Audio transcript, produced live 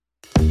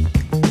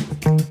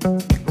Hello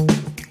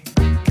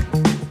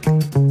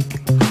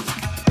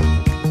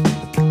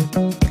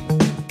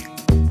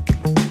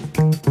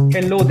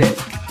there.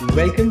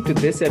 Welcome to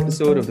this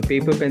episode of the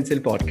Paper Pencil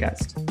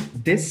Podcast.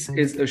 This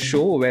is a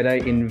show where I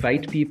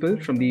invite people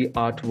from the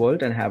art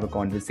world and have a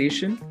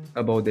conversation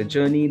about their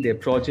journey, their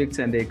projects,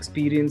 and their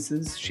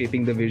experiences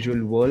shaping the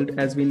visual world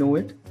as we know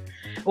it.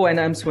 Oh, and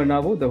I'm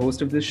Swarnavo, the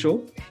host of this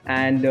show.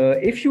 And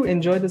if you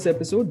enjoy this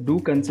episode, do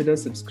consider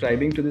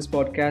subscribing to this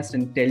podcast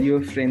and tell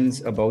your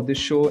friends about this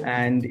show.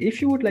 And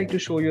if you would like to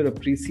show your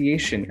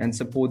appreciation and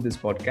support this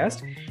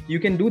podcast, you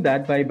can do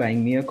that by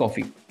buying me a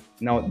coffee.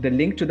 Now, the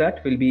link to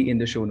that will be in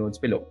the show notes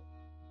below.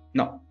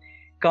 Now,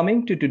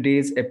 coming to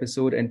today's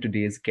episode and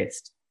today's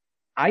guest.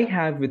 I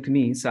have with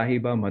me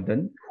Sahiba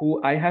Madan,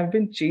 who I have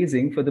been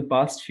chasing for the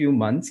past few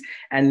months.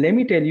 And let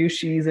me tell you,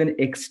 she is an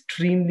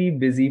extremely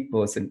busy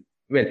person.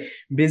 Well,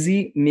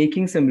 busy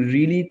making some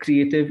really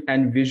creative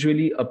and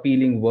visually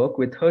appealing work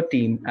with her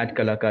team at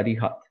Kalakari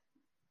Hath.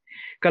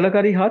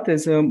 Kalakari Hath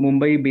is a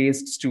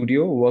Mumbai-based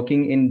studio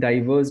working in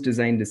diverse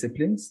design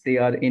disciplines. They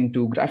are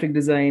into graphic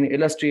design,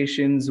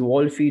 illustrations,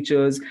 wall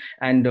features,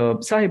 and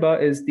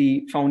Sahiba is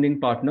the founding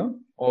partner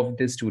of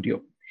this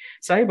studio.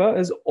 Sahiba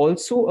is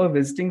also a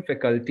visiting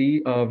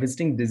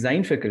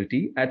design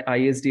faculty at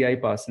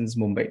ISDI Parsons,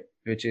 Mumbai,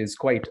 which is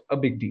quite a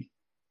big deal.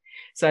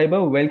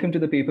 Sahiba, welcome to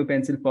the Paper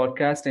Pencil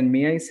Podcast. And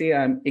may I say,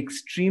 I'm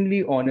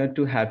extremely honored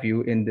to have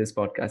you in this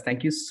podcast.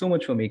 Thank you so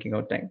much for making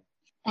out time.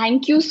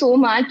 Thank you so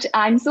much.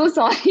 I'm so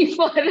sorry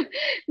for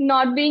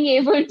not being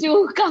able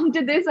to come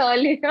to this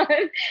earlier.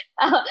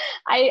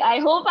 I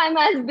hope I'm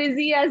as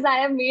busy as I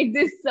have made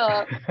this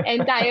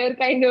entire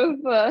kind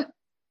of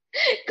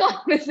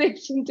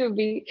conversation to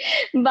be.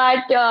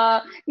 But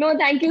no,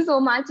 thank you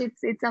so much.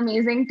 It's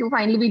amazing to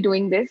finally be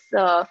doing this.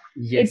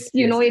 Yes,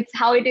 it's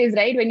how it is,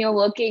 right? When you're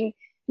working,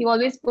 you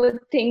always put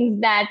things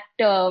that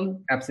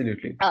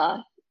absolutely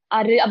are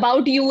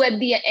about you at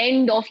the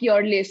end of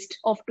your list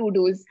of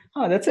to-dos.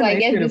 Oh, that's so a nice I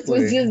guess way to this put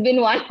was it. just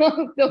been one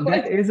of those.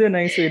 That is a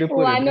nice way to put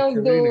one it. That's of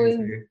a very nice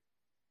those. way.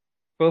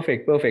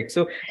 Perfect.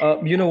 So,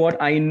 you know what?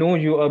 I know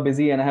you are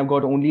busy and I have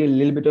got only a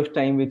little bit of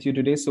time with you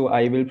today. So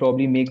I will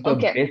probably make the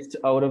best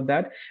out of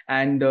that.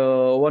 And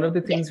one of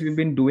the things we've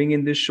been doing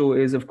in this show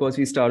is, of course,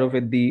 we start off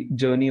with the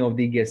journey of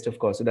the guest, of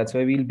course. So that's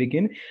where we'll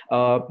begin.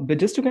 But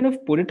just to kind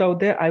of put it out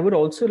there, I would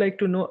also like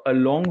to know,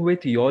 along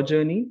with your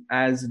journey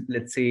as,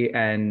 let's say,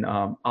 an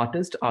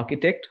artist,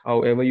 architect,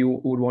 however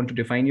you would want to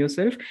define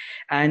yourself.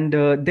 And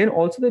then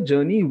also the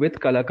journey with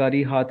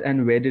Kalakari Hath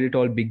and where did it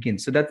all begin?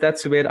 So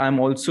that's where I'm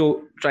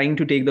also trying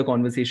to take the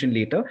conversation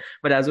later,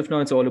 but as of now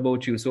it's all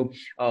about you. So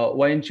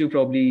why don't you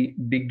probably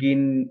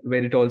begin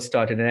where it all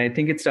started? And I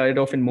think it started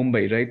off in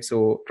Mumbai, right?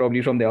 So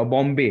probably from there, or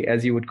Bombay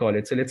as you would call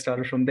it. So let's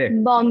start from there.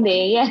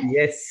 Bombay,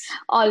 yes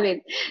always,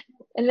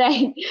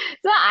 right?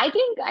 So I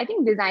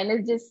think design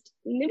is just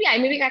maybe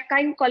I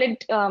can't call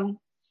it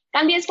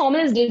can't be as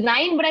formal as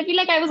design, but I feel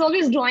like I was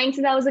always drawing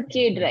since I was a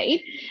kid,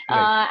 right?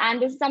 And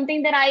this is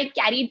something that I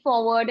carried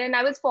forward, and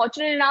I was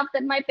fortunate enough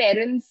that my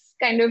parents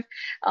kind of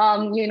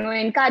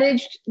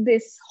encouraged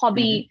this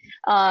hobby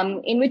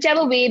in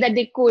whichever way that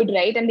they could,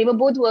 right? And they were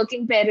both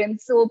working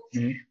parents, so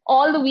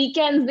all the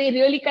weekends they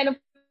really kind of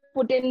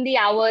put in the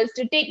hours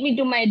to take me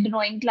to my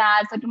drawing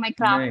class or to my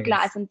craft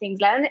class and things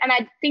like that. And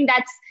I think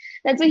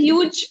that's a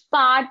huge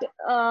part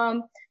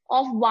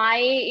of why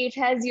it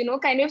has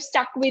kind of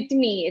stuck with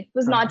me. It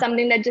was not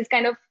something that just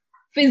kind of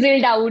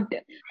fizzled out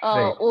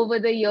over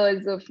the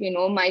years of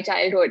my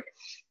childhood.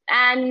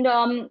 And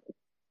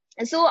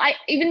so I,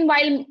 even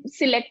while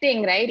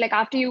selecting, right, like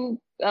after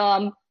you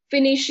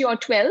finish your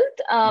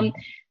 12th,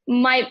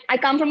 I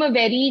come from a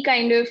very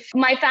kind of,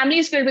 my family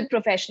is filled with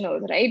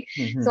professionals, right?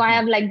 So I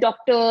have like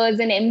doctors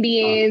and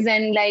MBAs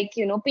and like,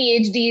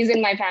 PhDs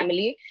in my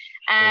family.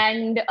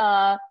 And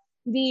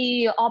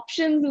the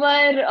options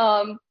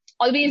were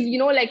always,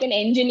 like an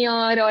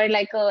engineer or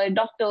like a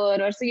doctor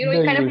or so, you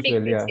kind of take,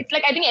 it's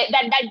like, I think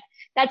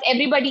that's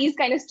everybody's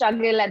kind of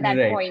struggle at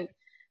that point.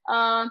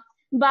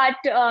 But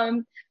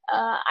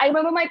I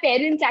remember my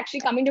parents actually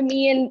coming to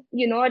me and,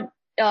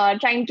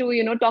 trying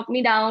to, talk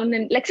me down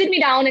and like sit me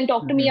down and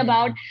talk to me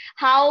about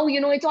how,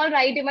 it's all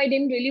right if I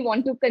didn't really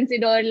want to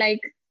consider like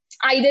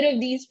either of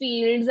these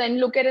fields and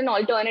look at an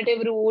alternative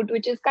route,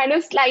 which is kind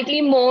of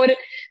slightly more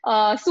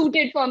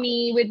suited for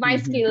me with my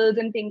skills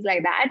and things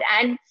like that.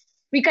 And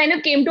we kind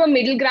of came to a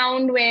middle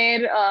ground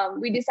where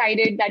we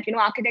decided that,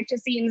 architecture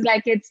seems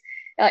like it's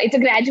a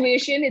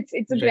graduation,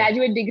 it's a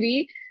graduate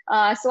degree.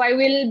 So I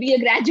will be a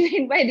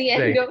graduate by the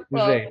end of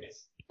 5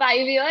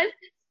 years.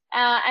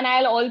 And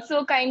I'll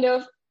also kind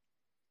of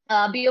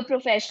be a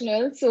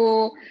professional.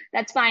 So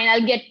that's fine.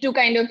 I'll get to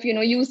kind of,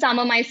 use some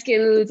of my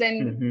skills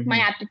and my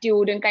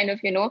aptitude and kind of,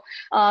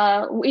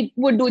 it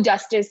would do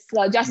justice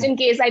just in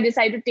case I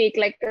decide to take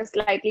like a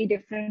slightly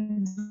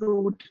different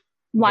route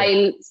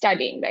while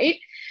studying, right?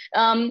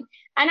 And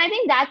I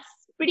think that's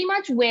pretty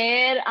much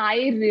where I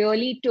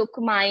really took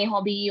my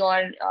hobby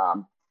or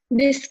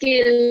this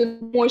skill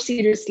more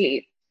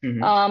seriously.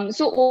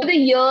 So over the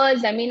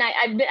years, I mean,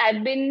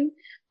 I've been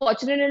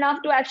fortunate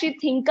enough to actually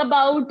think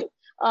about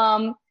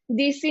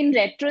this in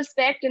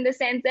retrospect, in the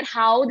sense that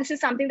how this is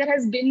something that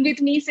has been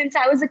with me since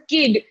I was a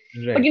kid.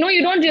 Right. But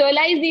you don't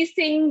realize these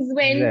things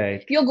when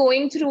Right. you're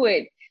going through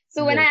it.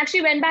 So when I Right.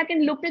 actually went back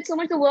and looked at so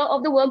much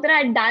of the work that I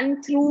had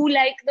done through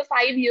like the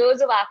 5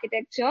 years of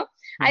architecture,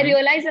 I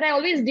realized that I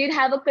always did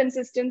have a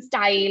consistent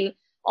style,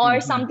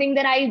 or something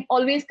that I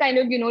always kind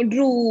of,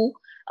 drew,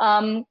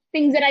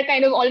 things that I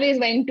kind of always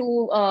went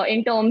to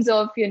in terms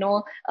of,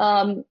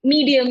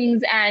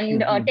 mediums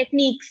and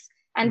techniques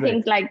and Right.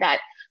 things like that.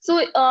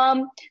 So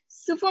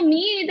for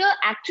me, the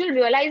actual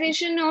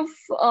realization of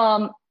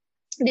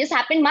this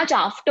happened much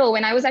after,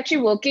 when I was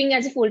actually working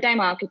as a full-time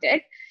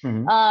architect.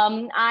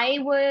 I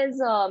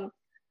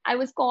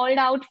was called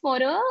out for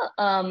a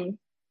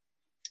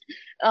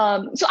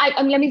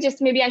let me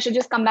just, maybe I should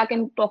just come back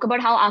and talk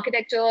about how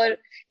architecture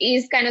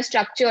is kind of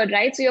structured,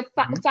 right? So your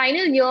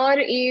final year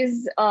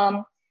is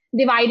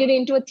divided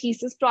into a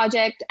thesis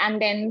project and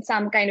then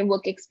some kind of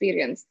work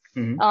experience.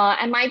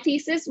 And my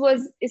thesis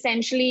was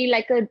essentially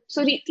like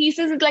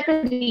thesis is like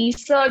a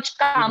research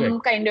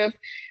kind of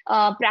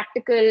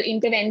practical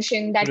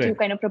intervention that you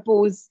kind of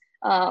propose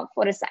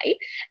for a site.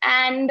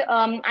 And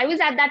I was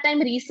at that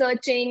time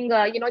researching,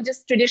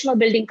 just traditional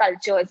building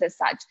cultures as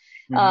such.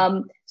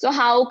 So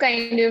how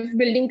kind of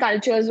building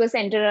cultures were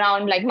centered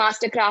around like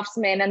master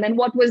craftsmen, and then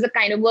what was the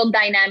kind of work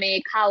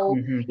dynamic, how,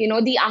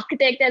 the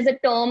architect as a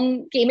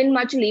term came in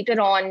much later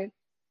on.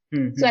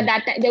 So at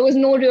that time, there was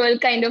no real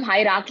kind of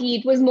hierarchy.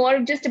 It was more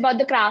just about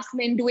the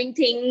craftsmen doing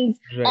things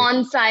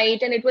on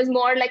site. And it was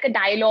more like a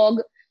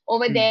dialogue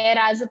over there,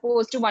 as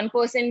opposed to one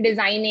person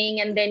designing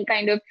and then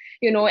kind of,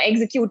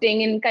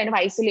 executing in kind of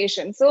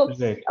isolation. So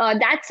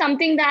that's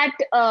something that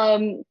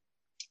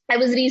I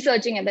was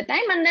researching at the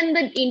time. And then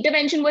the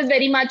intervention was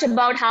very much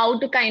about how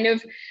to kind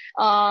of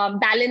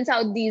balance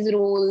out these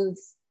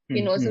roles.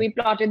 So we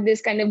plotted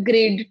this kind of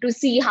grid to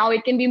see how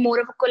it can be more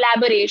of a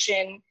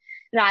collaboration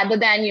rather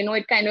than,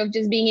 it kind of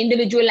just being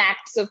individual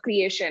acts of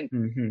creation.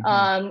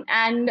 I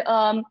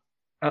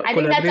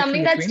think that's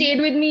something that stayed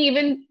with me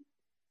even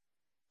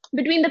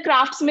between the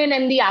craftsman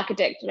and the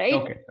architect,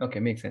 right? Okay,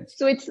 makes sense.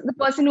 So it's the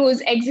person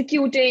who's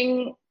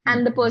executing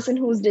and the person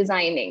who's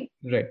designing.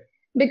 Right.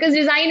 Because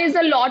design is,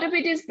 a lot of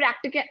it is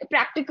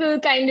practical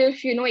kind of,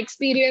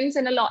 experience,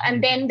 and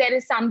then there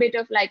is some bit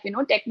of like,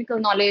 technical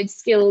knowledge,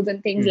 skills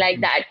and things like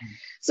that.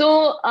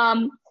 So,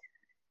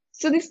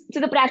 so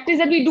the practice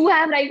that we do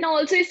have right now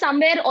also is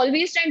somewhere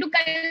always trying to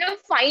kind of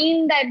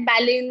find that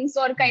balance,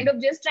 or kind of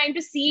just trying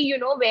to see,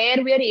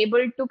 where we are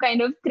able to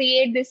kind of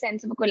create this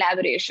sense of a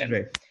collaboration.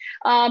 Right.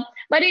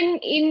 But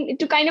in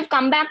to kind of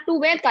come back to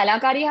where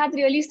Kalakari Hath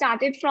really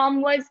started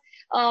from was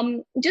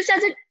just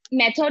as a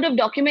method of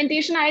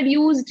documentation I had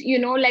used,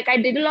 like I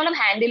did a lot of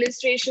hand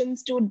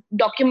illustrations to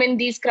document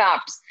these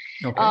crafts.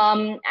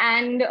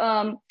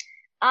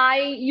 I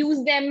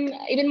used them,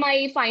 even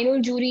my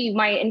final jury,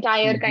 my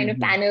entire kind of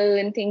panel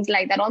and things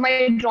like that. All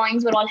my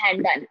drawings were all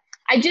hand done.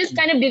 I just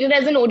kind of did it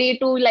as an ode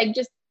to like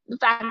just the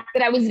fact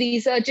that I was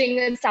researching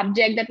a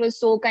subject that was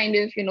so kind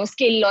of,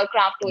 skill or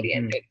craft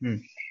oriented.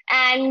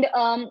 And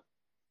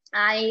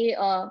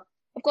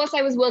of course,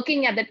 I was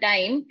working at the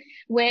time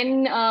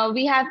when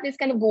we have this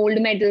kind of gold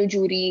medal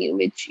jury,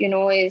 which,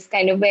 is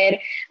kind of where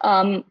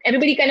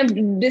everybody kind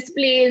of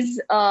displays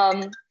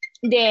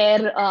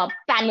their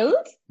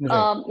panels,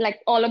 like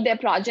all of their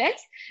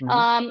projects.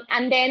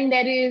 And then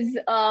there is,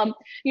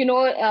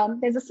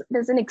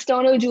 there's an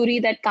external jury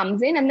that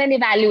comes in and then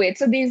evaluates.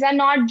 So these are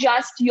not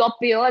just your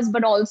peers,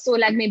 but also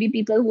like maybe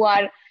people who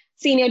are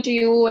senior to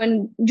you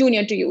and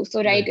junior to you.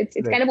 So,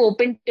 it's kind of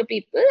open to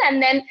people.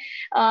 And then,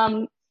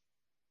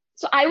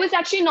 so I was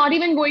actually not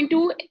even going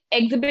to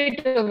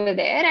exhibit over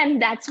there.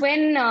 And that's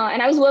when,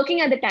 and I was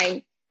working at the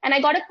time, and I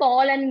got a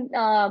call, and,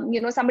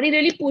 somebody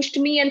really pushed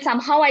me, and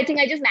somehow I think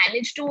I just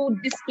managed to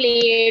display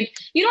it.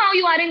 You know how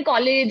you are in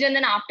college, and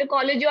then after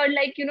college, you're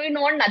like, you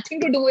want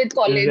nothing to do with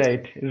college.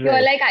 Right.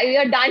 You're like,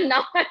 you're done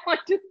now.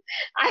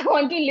 I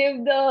want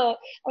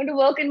to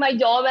work in my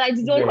job, and I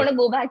just don't want to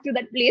go back to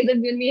that place that's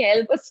given me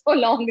hell for so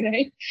long,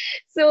 right?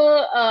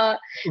 So,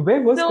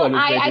 where was college?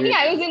 I think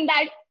I was in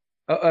that.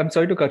 I'm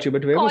sorry to cut you,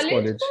 but where was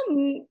college?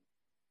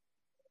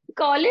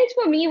 College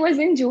for me was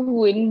in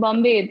Juhu, in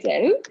Bombay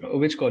itself.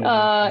 Which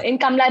college? In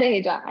Kamla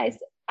Raheja.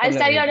 I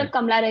studied out of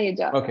Kamla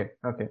Raheja. Okay.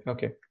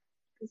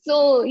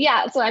 So,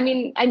 yeah. So, I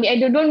mean, I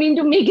don't mean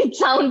to make it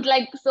sound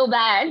like so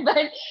bad,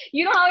 but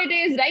you know how it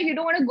is, right? You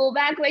don't want to go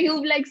back where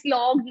you've like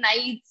slogged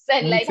nights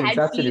and like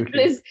had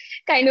sleepless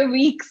kind of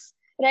weeks,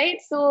 right?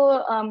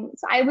 So,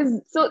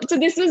 so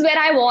this was where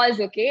I was,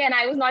 okay? And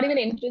I was not even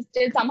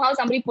interested. Somehow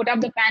somebody put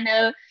up the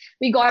panel.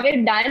 We got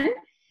it done.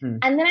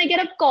 And then I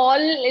get a call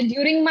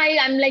during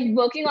I'm like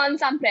working on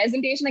some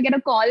presentation. I get a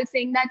call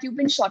saying that you've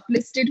been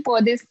shortlisted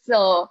for this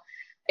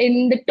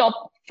in the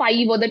top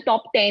 5 or the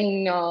top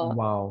 10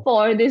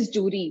 for this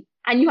jury,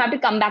 and you have to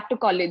come back to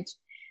college.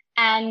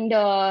 And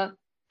at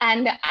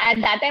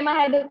that time I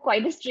had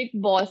quite a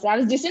strict boss. I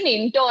was just an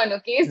intern,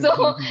 okay?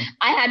 So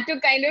I had to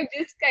kind of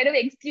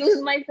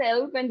excuse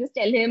myself and just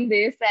tell him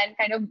this and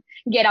kind of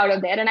get out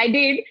of there. And I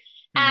did.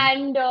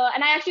 And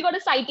I actually got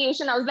a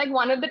citation. I was like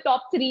one of the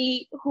top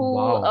three who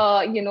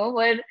Wow.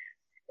 were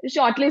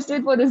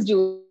shortlisted for this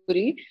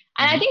jury.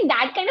 And I think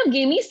that kind of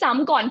gave me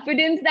some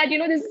confidence that,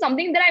 this is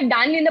something that I've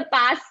done in the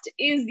past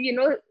is,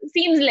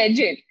 seems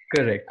legit.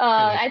 Correct.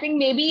 I think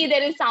maybe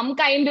there is some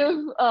kind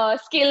of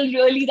skill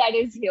really that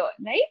is here,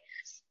 right?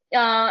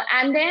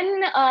 And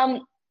then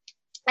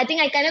I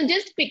think I kind of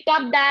just picked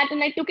up that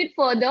and I took it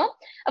further.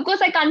 Of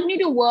course, I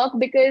continued to work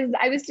because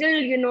I was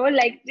still,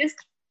 like just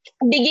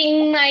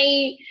digging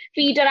my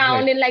feet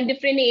around in like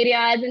different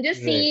areas and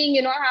just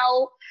seeing,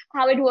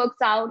 how it works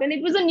out. And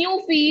it was a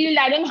new field.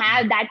 I don't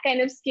have that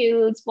kind of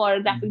skills for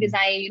graphic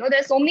design.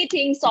 There's so many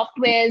things,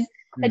 softwares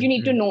that you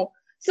need to know.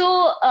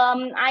 So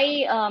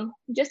I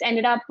just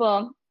ended up,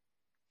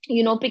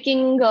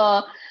 picking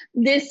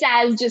this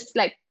as just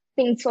like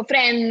things for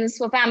friends,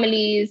 for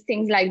families,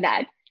 things like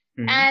that.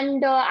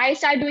 And I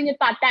started doing it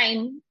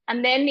part-time.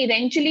 And then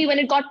eventually when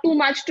it got too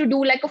much to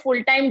do like a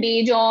full-time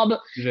day job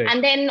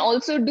and then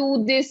also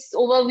do this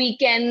over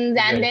weekends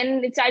and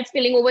then it started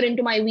spilling over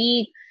into my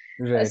week.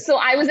 So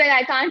I was like,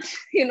 I can't,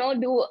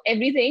 do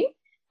everything.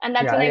 And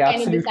that's when I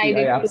kind of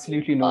decided. I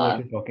absolutely know what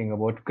you're talking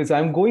about because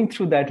I'm going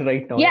through that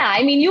right now. Yeah,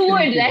 I mean, you would,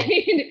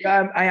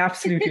 right? I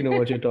absolutely know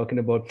what you're talking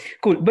about.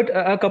 Cool. But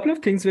a couple of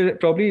things will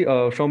probably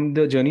from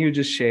the journey you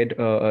just shared,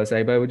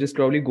 Sahiba, I would just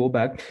probably go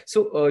back.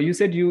 So you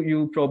said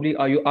you probably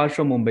you are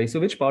from Mumbai.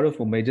 So which part of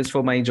Mumbai, just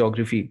for my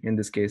geography in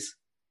this case?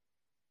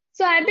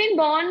 So I've been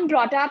born,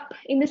 brought up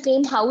in the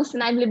same house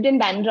and I've lived in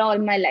Bandra all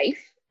my life.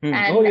 And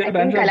I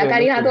think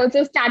Kalakari has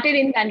also started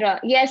in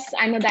Bandra. Yes,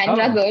 I'm a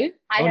Bandra girl.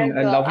 I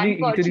have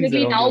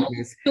unfortunately now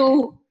moved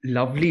to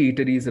lovely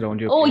eateries around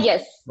your place. place.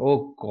 Yes.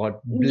 Oh God,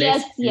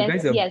 blessed. You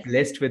guys are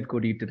blessed with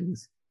good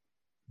eateries.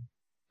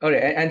 All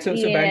right, and so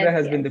Bandra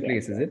has been the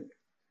place, is it?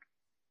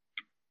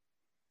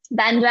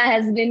 Bandra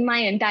has been my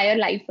entire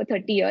life for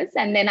 30 years.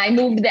 And then I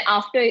moved there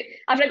after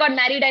I got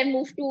married, I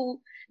moved to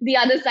the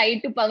other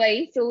side to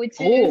Powai. So which is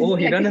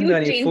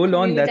Hiranandani, full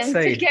on that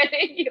side.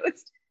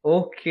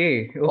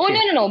 Okay. Oh,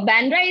 no.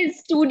 Bandra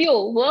is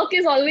studio. Work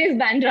is always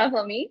Bandra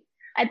for me.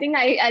 I think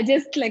I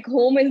just like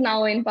home is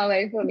now in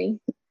Powai for me.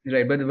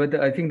 Right, but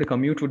I think the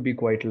commute would be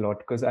quite a lot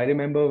because I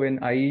remember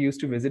when I used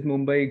to visit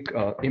Mumbai,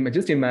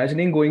 just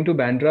imagining going to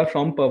Bandra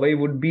from Powai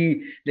would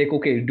be like,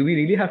 okay, do we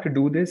really have to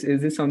do this?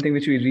 Is this something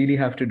which we really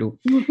have to do?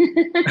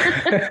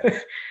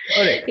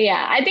 All right.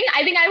 Yeah, I think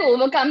I've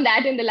overcome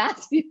that in the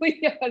last few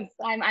years.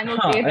 I'm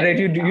okay. Right,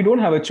 you don't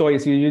have a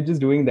choice. You're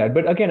just doing that.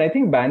 But again, I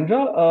think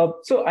Bandra.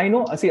 So I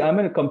know. See, I'm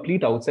a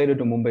complete outsider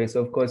to Mumbai. So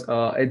of course,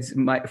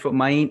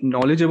 my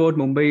knowledge about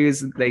Mumbai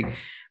is like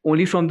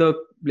only from the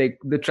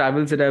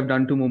travels that I've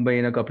done to Mumbai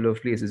in a couple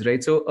of places,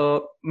 right?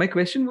 So my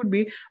question would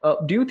be,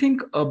 do you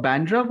think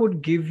Bandra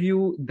would give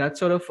you that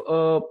sort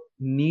of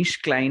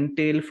niche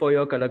clientele for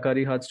your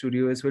Kalakari Haat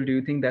studio as well? Do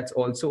you think that's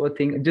also a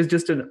thing?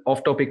 Just an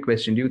off-topic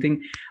question. Do you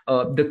think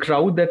the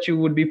crowd that you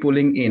would be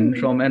pulling in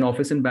from an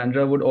office in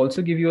Bandra would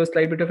also give you a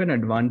slight bit of an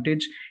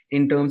advantage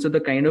in terms of the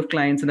kind of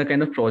clients and the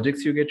kind of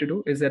projects you get to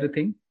do? Is that a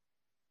thing?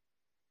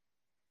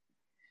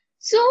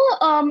 So,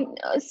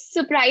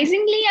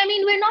 surprisingly, I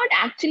mean, we're not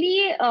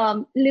actually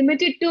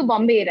limited to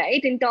Bombay,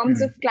 right, in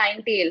terms of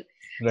clientele.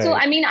 Right. So,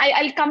 I mean,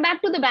 I'll come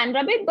back to the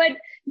Bandra bit, but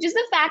just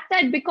the fact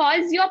that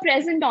because you're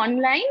present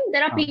online,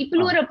 there are people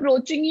who are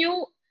approaching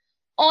you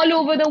all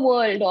over the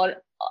world or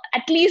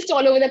at least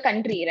all over the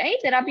country, right?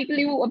 There are people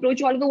who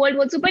approach you all over the world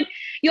also, but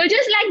you're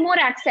just like more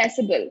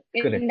accessible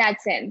in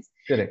that sense.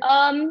 Correct.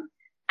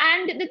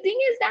 And the thing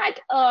is that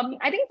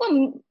I think for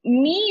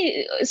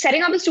me,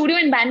 setting up a studio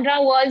in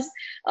Bandra was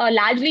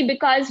largely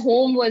because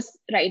home was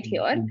right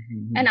here.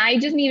 And I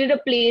just needed a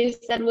place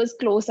that was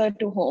closer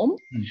to home.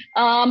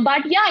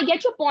 But yeah, I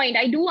get your point.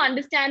 I do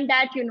understand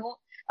that,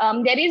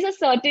 there is a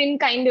certain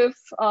kind of,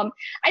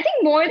 I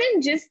think more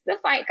than just the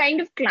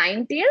kind of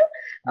clientele,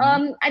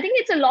 I think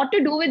it's a lot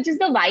to do with just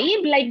the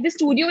vibe. Like the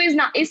studio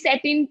is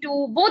set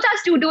into, both our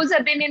studios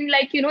have been in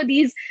like,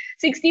 these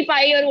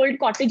 65-year-old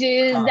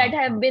cottages that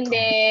have been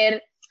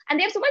there. And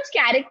they have so much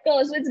character.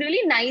 So it's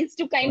really nice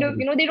to kind of,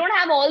 they don't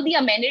have all the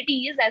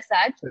amenities as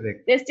such.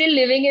 Correct. They're still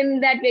living in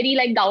that very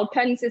like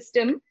Gauthan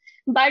system.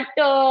 But,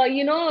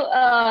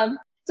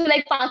 so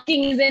like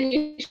parking is an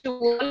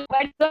issue.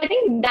 But I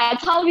think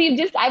that's how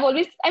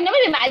I've never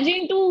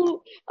imagined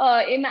to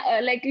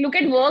look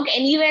at work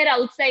anywhere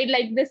outside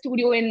like the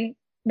studio in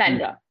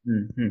Bandra.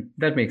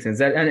 That makes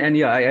sense. And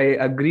yeah,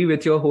 I agree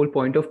with your whole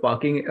point of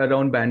parking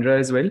around Bandra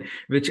as well,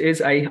 which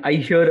is I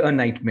hear a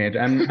nightmare.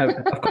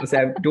 Of course,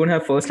 I don't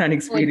have first-hand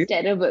experience. Oh,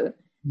 it's terrible.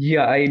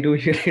 Yeah, I do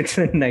hear it's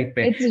a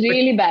nightmare. It's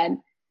really bad.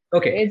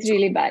 Okay. It's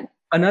really bad.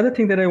 Another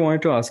thing that I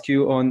wanted to ask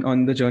you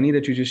on the journey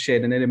that you just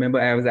shared, and I remember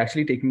I was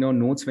actually taking down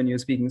notes when you were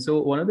speaking. So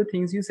one of the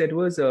things you said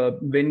was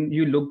when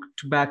you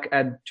looked back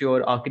at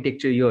your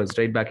architecture years,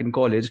 right, back in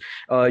college,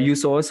 you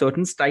saw a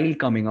certain style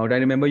coming out. I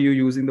remember you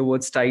using the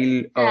word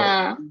style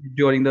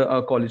during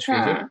the college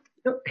phase.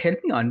 Help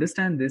me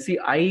understand this. See,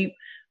 I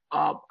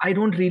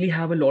don't really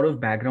have a lot of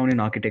background in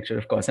architecture.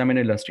 Of course, I'm an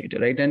illustrator,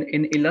 right? And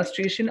in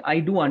illustration, I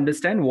do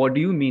understand what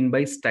do you mean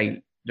by style,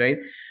 right?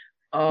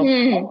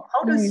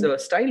 How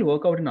does style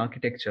work out in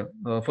architecture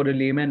for a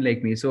layman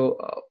like me? So,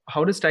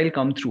 how does style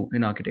come through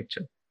in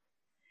architecture?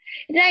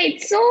 Right.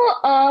 So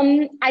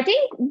I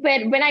think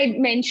when I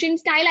mentioned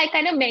style, I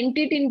kind of meant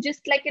it in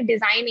just like a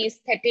design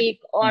aesthetic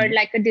or Mhm.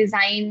 like a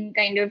design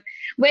kind of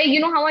where,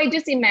 how I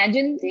just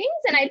imagine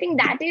things. And I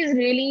think that is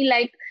really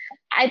like,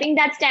 I think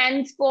that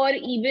stands for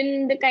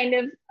even the kind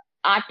of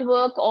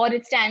artwork, or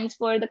it stands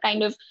for the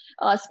kind of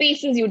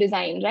spaces you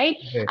design, right?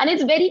 Right. And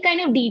it's very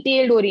kind of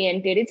detailed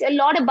oriented. It's a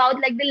lot about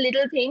like the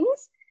little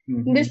things, the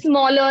Mm-hmm.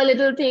 smaller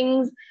little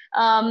things.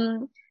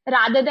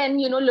 Rather than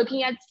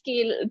looking at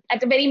scale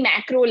at a very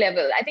macro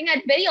level. I think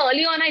at very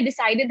early on I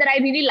decided that I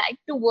really like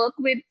to work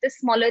with the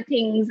smaller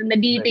things and the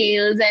Right.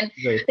 details, and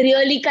Right.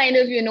 really kind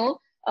of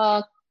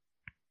uh,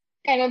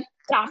 kind of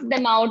craft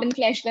them out and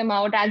flesh them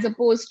out, as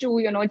opposed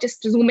to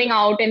just zooming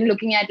out and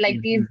looking at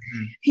like these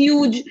Mm-hmm.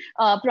 huge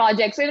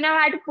projects. So even if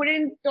I had to put it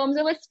in terms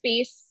of a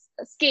space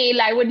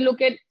scale, I would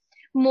look at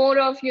more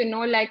of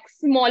like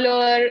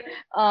smaller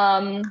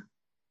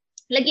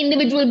like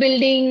individual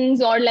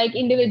buildings, or like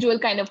individual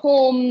kind of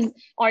homes,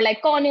 or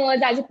like corners,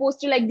 as opposed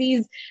to like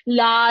these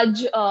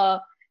large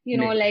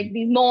Makes like sense.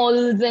 these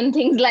malls and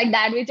things like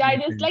that, which are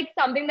Makes just sense. like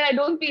something that I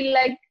don't feel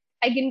like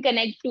I can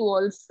connect to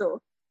also.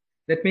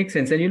 That makes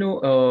sense. And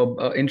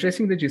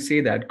interesting that you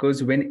say that,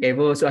 because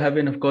whenever, so I have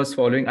been, of course,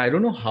 following, I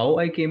don't know how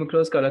I came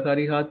across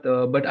Kalakari Hath,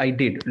 but I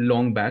did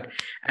long back.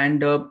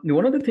 And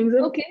one of the things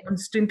I've Okay.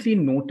 constantly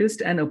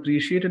noticed and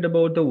appreciated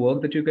about the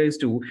work that you guys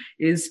do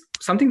is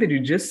something that you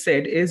just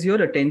said, is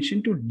your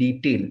attention to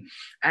detail.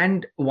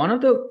 And one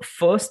of the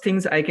first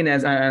things I can,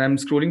 as I'm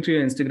scrolling through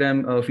your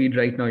Instagram feed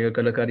right now, your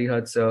Kalakari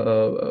Hath's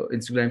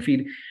Instagram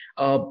feed,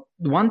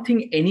 one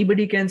thing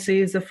anybody can say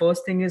is, the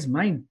first thing is,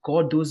 my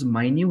god, those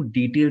minute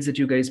details that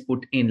you guys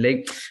put in,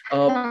 like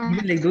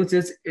even like those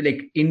just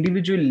like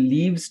individual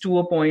leaves to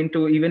a point,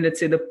 to even let's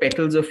say the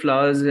petals of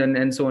flowers,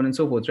 and so on and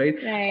so forth, right?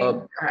 Right.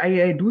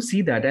 I do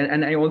see that,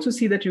 and I also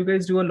see that you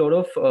guys do a lot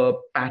of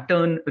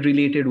pattern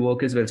related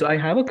work as well. So I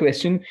have a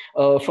question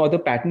for the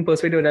pattern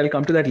perspective, and I'll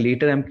come to that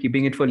later. I'm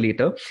keeping it for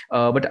later,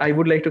 but I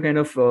would like to kind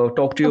of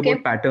talk to you about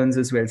Okay. patterns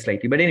as well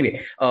slightly. But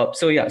anyway,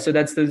 so yeah, so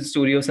that's the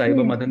story of Saiba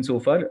Hmm. Madan so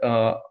far.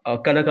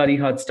 Kalakari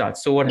Hath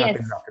starts. So what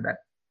happens Yes. after that?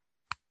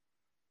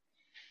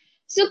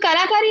 So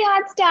Karakari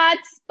Art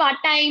starts part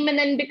time and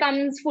then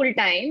becomes full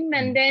time,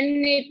 and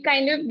then it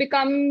kind of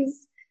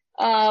becomes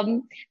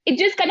it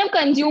just kind of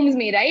consumes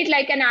me, right?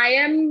 Like, and I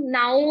am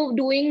now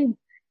doing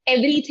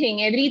everything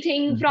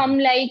Mhm. from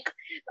like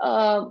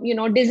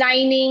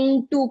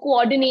designing to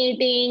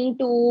coordinating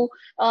to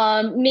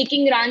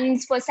making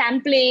runs for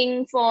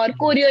sampling, for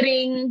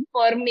couriering,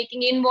 for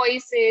making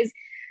invoices.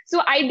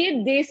 So I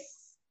did this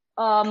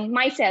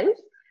myself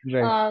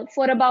Right.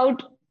 for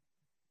about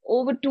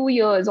over 2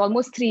 years,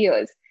 almost 3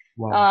 years,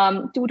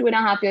 Wow.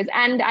 2.5 years.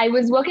 And I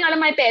was working out of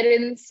my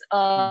parents'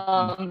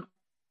 Mhm.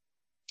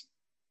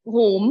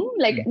 home,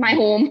 like my Mhm.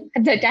 home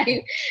at the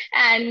time,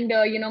 and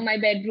my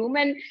bedroom.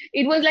 And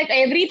it was like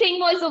everything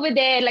was over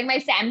there, like my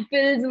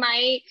samples,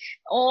 my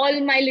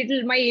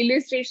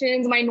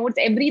illustrations, my notes,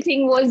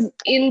 everything was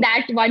in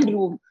that one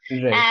room.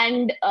 Right.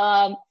 And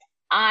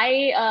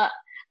I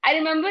I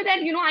remember that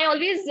I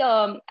always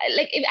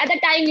like at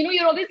that time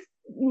you're always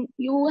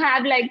you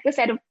have like a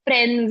set of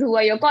friends who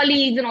are your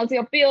colleagues and also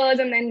your peers,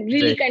 and then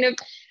really Right. kind of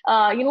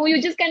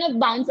you just kind of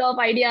bounce off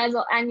ideas,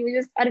 and you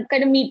just are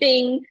kind of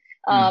meeting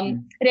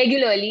Mhm.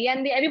 regularly.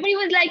 And everybody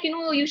was like,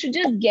 you should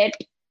just get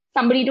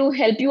somebody to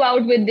help you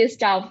out with this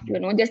stuff,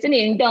 just an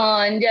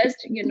intern,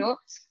 just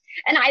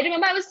and I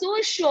remember I was so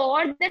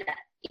sure that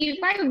if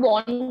I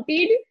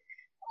wanted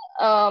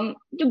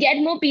to get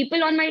more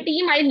people on my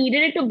team, I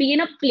needed it to be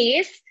in a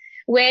place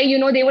where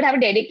they would have a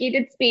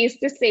dedicated space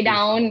to sit Yes.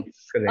 down.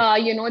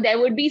 Correct. There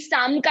would be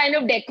some kind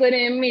of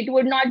decorum. It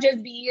would not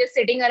just be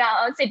sitting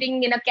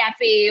in a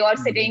cafe, or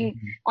sitting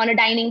Mhm. on a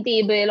dining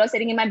table, or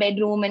sitting in my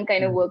bedroom and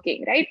kind of Mhm.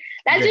 working. Right?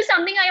 That's Right. just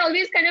something I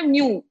always kind of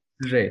knew.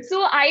 Right.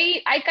 So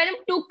I kind of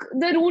took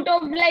the route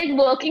of like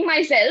working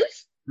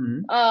myself.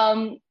 Mhm.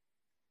 Um,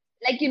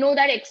 like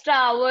that extra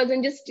hours,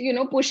 and just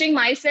pushing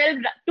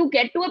myself to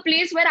get to a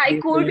place where I So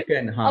you could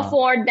can,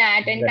 afford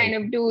that and kind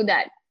right. of do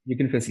that. You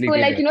can So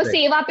facilitate like that. Right.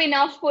 save up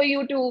enough for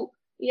you to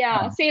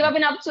save Huh. up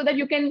enough so that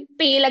you can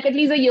pay like at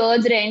least a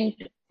year's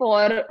rent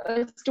for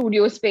a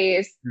studio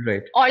space,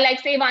 Right. or like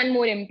say one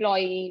more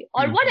employee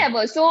or Mhm.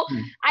 whatever. So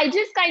Mhm. I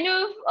just kind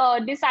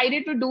of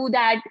decided to do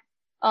that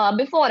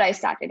before I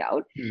started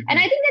out. And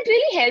I Mhm. think that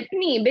really helped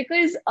me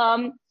because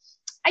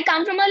I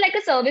come from a like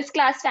a service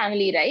class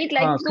family, right?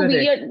 Like so we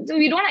Correct. so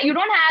we don't you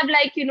don't have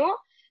like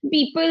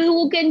people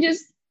who can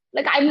just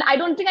like I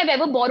don't think I've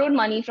ever borrowed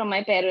money from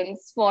my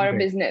parents for Right.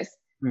 business.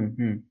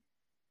 Mhm.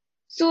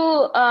 So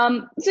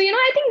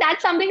I think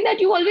that's something that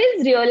you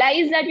always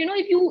realize, that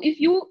if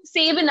you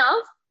save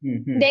enough,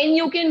 Mhm. then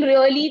you can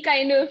really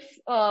kind of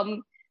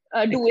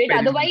do it. Experiment a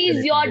Otherwise,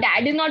 little your bit.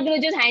 dad is not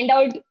going to just hand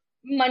out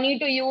money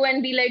to you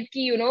and be like,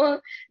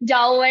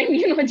 jao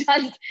and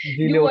just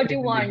ji do low what अपनी you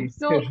जिंदगी. want.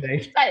 So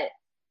Right.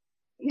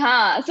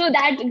 so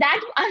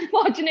that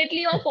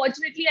unfortunately or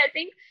fortunately, I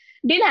think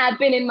didn't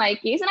happen in my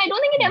case. And I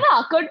don't think it ever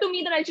occurred to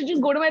me that I should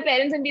just go to my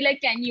parents and be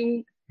like, can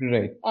you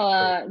Right.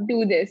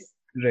 do this?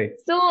 Right.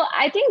 So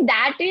I think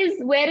that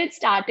is where it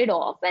started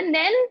off. And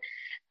then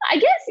I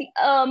guess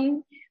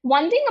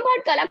one thing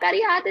about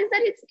Kalakari Hath is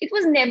that it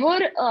was never,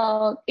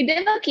 it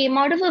never came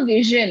out of a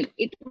vision.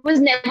 It was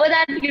never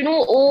that,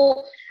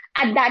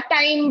 at that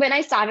time when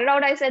I started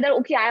out, I said that,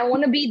 okay, I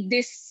want to be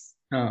this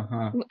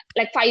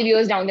like 5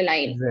 years down the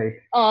line. Right.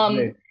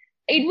 Right.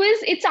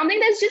 It's something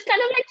that's just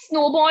kind of like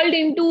snowballed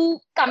into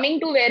coming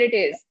to where it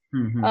is.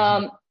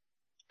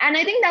 And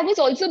I think that was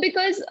also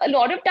because a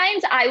lot of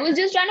times I was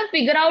just trying to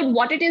figure out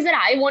what it is that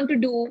I want to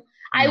do.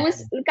 I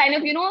was kind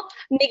of,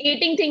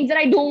 negating things that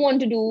I don't want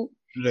to do.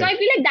 Right. So I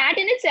feel like that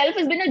in itself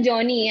has been a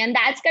journey, and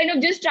that's kind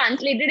of just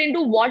translated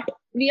into what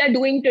we are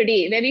doing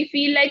today, where we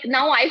feel like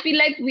now I feel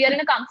like we are in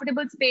a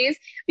comfortable space.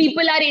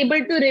 People are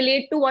able to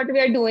relate to what we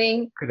are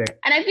doing. Correct.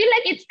 And I feel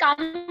like it's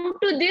come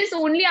to this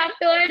only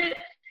after,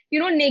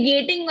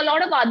 negating a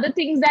lot of other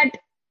things that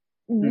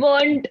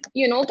weren't,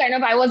 kind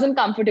of I wasn't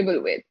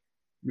comfortable with.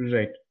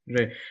 Right.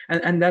 Right.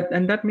 And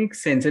that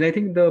makes sense. And I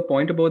think the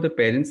point about the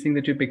parents thing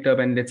that you picked up,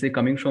 and let's say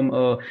coming from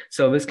a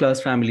service class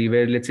family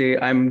where, let's say,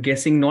 I'm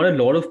guessing not a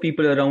lot of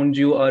people around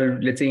you are,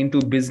 let's say, into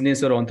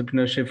business or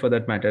entrepreneurship for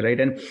that matter, right?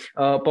 And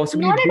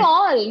possibly not at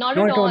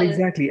all.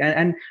 Exactly.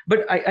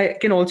 But I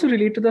can also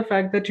relate to the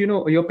fact that,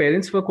 your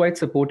parents were quite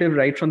supportive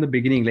right from the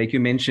beginning, like you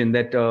mentioned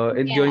that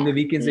during the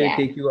weekends they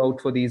take you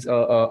out for these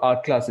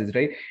art classes,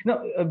 right?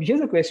 Now,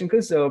 here's a question,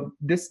 because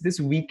this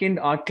weekend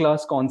art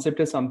class concept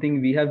is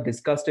something we have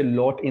discussed a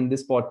lot in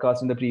this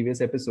podcast in the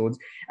previous episodes,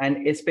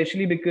 and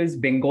especially because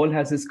Bengal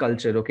has this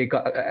culture, okay,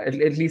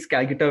 at least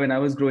Calcutta when I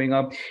was growing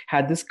up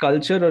had this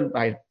culture, or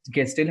I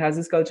guess still has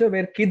this culture,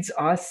 where kids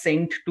are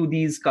sent to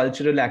these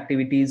cultural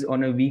activities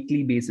on a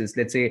weekly basis.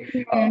 Let's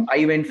say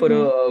I went for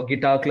a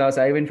guitar class,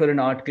 I went for an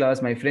art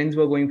class, my friends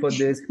were going for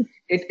this.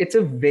 It's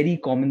a very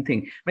common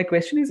thing. My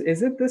question is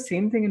it the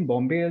same thing in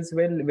Bombay as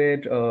well,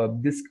 where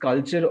this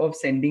culture of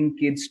sending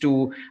kids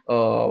to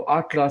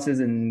art classes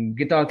and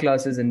guitar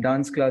classes and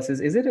dance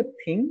classes, is it a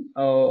thing,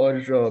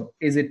 or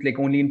is it like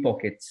only in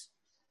pockets?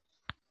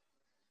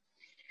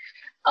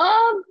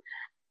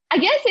 I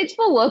guess it's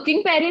for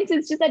working parents.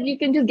 It's just that you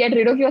can just get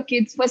rid of your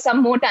kids for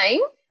some more time.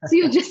 So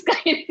you just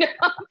kind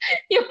of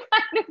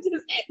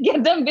just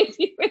get them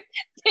busy with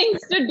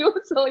things to do,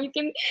 so you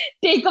can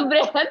take a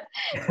breath.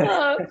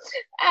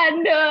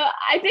 And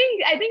I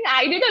think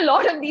I did a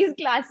lot of these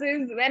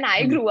classes when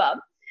I grew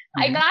up.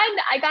 I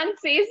can't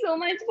say so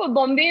much for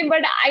Bombay,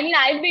 but I mean,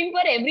 I've been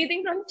for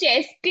everything from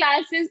chess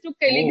classes to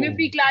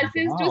calligraphy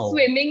classes to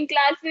swimming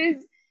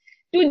classes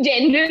to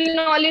general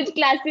knowledge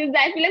classes.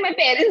 I feel like my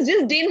parents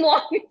just didn't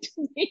want me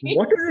to be.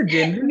 What is a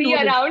general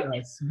knowledge around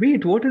class?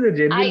 Wait, what is a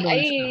general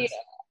knowledge class?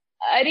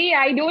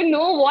 I don't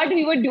know what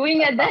we were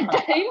doing at that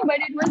time, but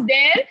it was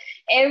there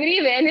every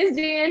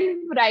Wednesday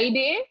and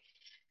Friday,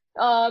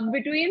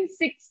 between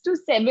 6 to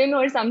 7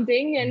 or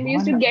something. And we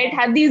used to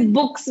have these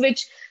books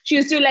which she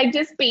used to like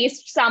just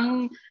paste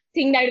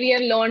something that we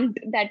have learned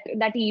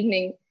that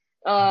evening.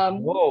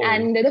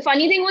 And the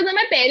funny thing was that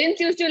my parents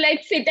used to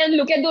like sit and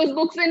look at those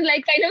books and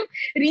like kind of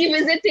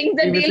revisit things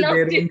that they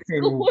learned in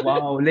school.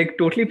 Wow, like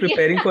totally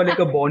preparing for like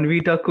a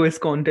Bonvita quiz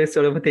contest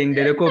sort of a thing.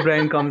 Derek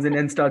O'Brien comes in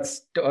and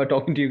starts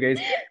talking to you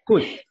guys.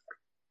 Cool.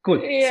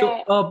 Yeah.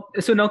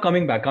 So now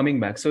coming back.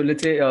 So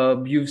let's say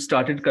you've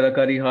started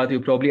Kalakari Hath.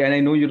 You probably, and I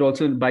know you're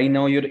also by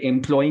now you're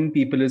employing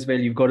people as well.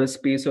 You've got a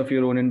space of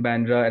your own in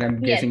Bandra, and I'm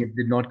guessing it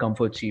did not come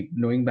for cheap.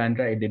 Knowing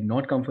Bandra, it did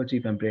not come for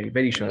cheap. I'm very,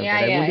 very sure of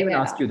that. I won't even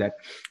ask you that.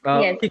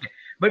 Yes.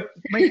 But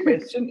my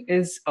question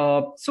is,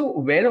 so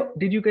where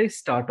did you guys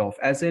start off?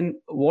 As in,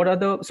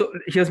 so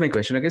here's my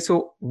question. Okay,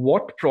 so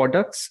what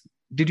products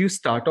did you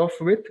start off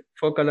with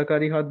for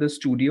Kalakari Hath, the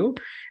studio,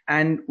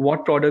 and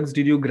what products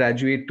did you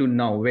graduate to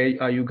now? Where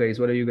are you guys?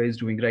 What are you guys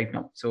doing right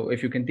now? So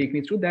if you can take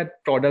me through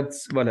that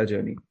products wala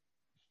journey.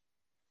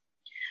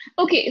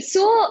 Okay,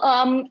 so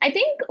I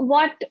think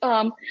what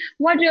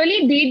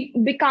really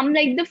did become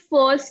like the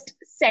first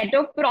set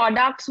of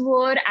products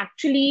were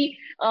actually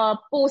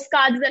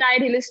postcards that I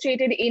had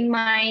illustrated in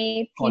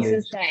my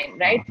thesis time,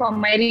 right, for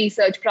my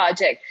research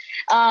project.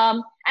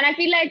 And I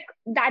feel like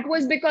that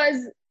was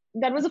because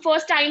that was the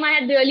first time I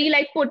had really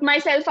like put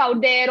myself out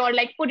there or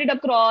like put it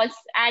across,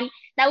 and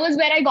that was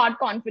where I got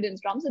confidence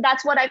from. So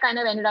that's what I kind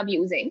of ended up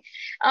using.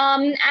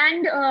 And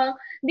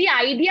the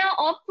idea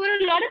of, for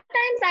a lot of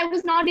times, I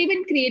was not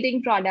even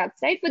creating products,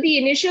 right? For the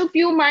initial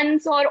few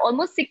months or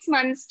almost 6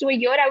 months to a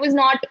year, I was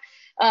not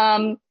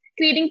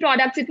creating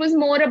products. It was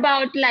more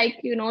about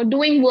like,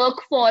 doing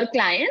work for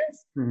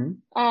clients,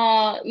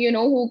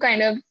 who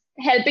kind of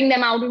helping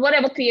them out with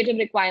whatever creative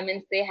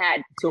requirements they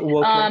had. So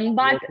when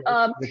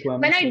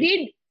I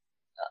did,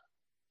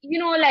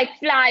 like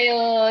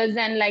flyers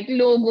and like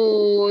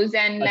logos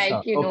and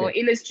like,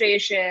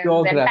 illustrations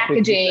and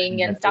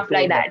packaging and stuff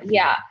like that.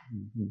 Yeah.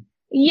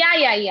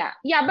 Yeah.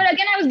 But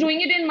again, I was doing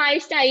it in my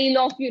style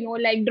of,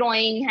 like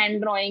drawing,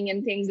 hand drawing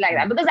and things like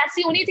that, because that's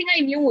the only thing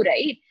I knew,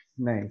 right?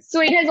 Nice. So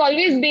it has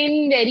always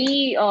been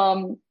very,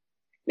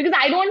 because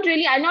I'm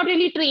not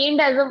really trained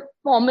as a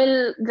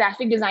formal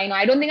graphic designer.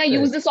 I don't think I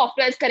use the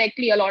softwares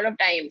correctly a lot of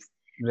times,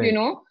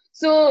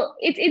 So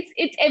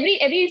it's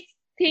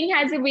everything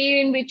has a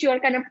way in which you're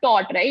kind of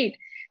taught, right?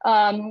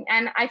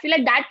 And I feel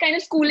like that kind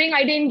of schooling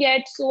I didn't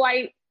get. So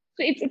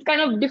it's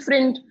kind of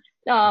different.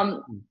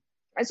 So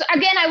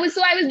again, I was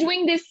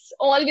doing this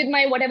all with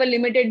my whatever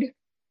limited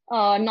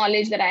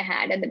knowledge that I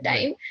had at the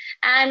time.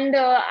 And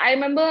I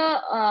remember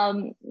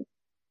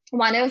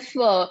one of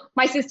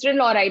my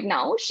sister-in-law right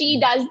now, she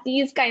does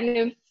these kind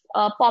of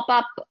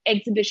pop-up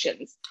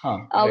exhibitions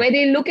where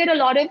they look at a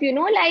lot of,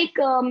 like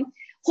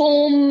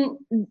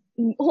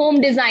home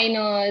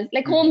designers,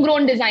 like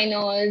homegrown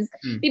designers,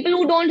 people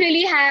who don't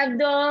really have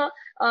the,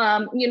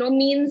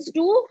 means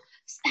to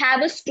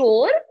have a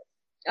store,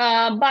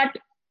 but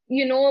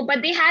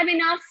they have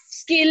enough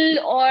skill,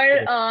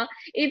 or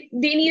if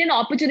they need an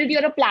opportunity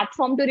or a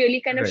platform to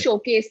really kind of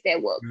showcase their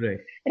work.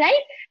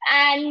 Right.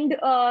 And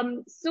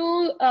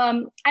so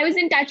I was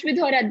in touch with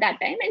her at that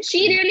time, and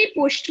she really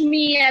pushed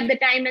me at the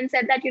time and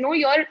said that,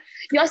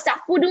 your stuff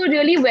would do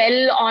really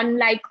well on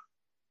like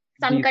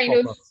some kind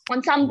of,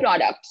 on some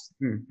products.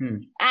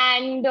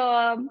 And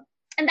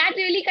that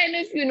really kind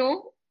of,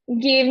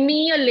 gave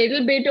me a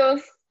little bit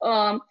of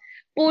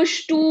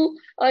push to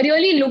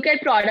really look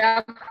at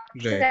products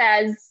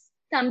as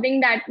something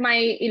that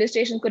my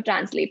illustration could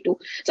translate to.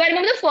 So I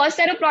remember the first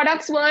set of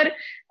products were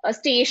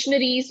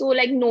stationery, so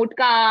like note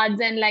cards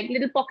and like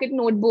little pocket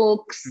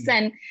notebooks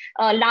and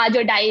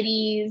larger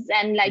diaries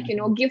and like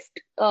gift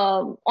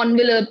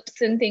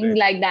envelopes and things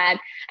like that.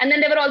 And then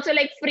there were also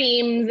like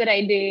frames that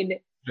I did,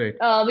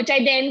 which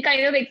I then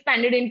kind of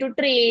expanded into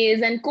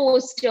trays and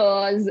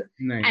coasters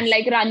and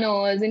like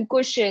runners and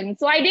cushions.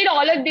 So I did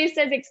all of this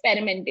as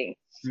experimenting.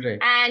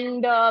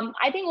 And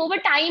I think over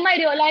time I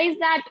realized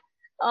that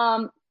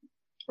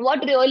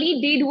what really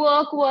did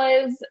work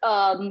was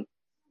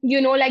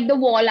like the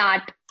wall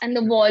art and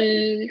the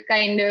wall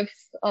kind of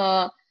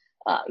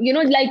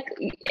like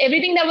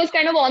everything that was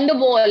kind of on the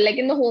wall, like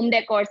in the home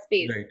decor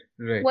space,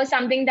 was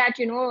something that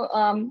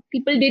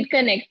people did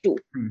connect to.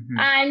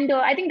 And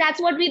I think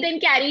that's what we then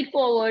carried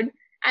forward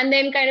and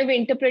then kind of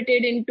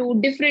interpreted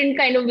into different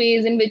kind of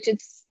ways in which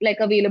it's like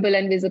available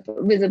and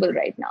visible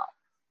right now.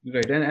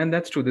 Right. And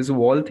that's true. This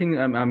wall thing,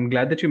 I'm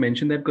glad that you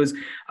mentioned that, because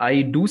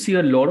I do see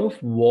a lot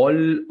of wall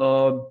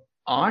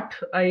art.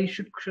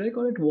 Should I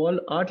call it wall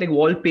art, like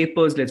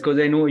wallpapers? Because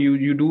I know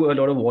you do a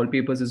lot of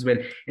wallpapers as well.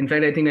 In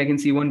fact, I think I can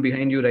see one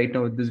behind you right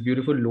now, this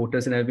beautiful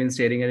lotus, and I've been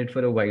staring at it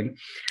for a while.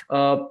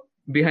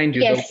 Behind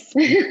you. Yes.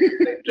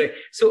 Right.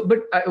 So, but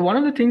one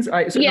of the things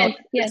let's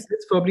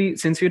probably,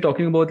 since we're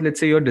talking about, let's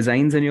say, your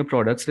designs and your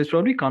products, let's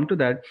probably come to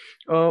that.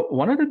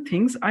 One of the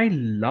things I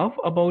love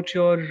about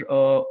your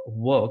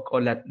work,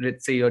 or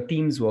let's say your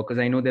team's work, because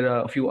I know there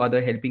are a few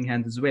other helping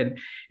hands as well,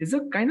 is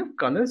the kind of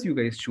colors you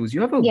guys choose.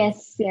 You have a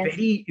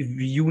very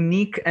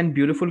unique and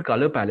beautiful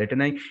color palette.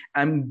 And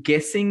I'm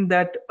guessing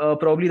that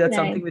probably that's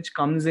something which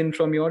comes in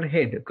from your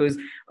head, because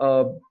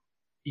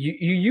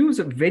you use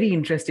very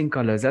interesting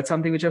colors. That's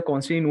something which I've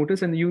constantly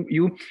noticed, and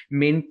you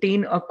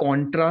maintain a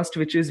contrast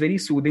which is very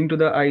soothing to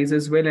the eyes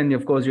as well. And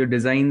of course, your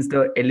designs,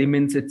 the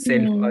elements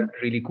itself are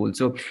really cool.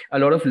 So a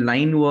lot of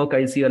line work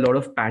I see, a lot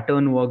of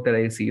pattern work that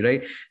I see,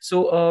 right?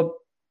 So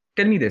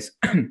tell me this.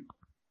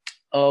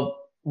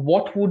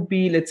 What would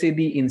be, let's say,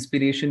 the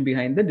inspiration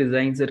behind the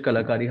designs that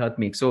Kalakari Haath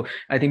makes? So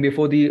I think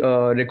before the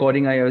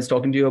recording, I was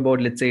talking to you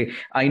about, let's say,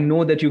 I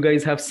know that you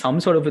guys have some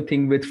sort of a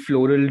thing with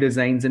floral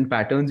designs and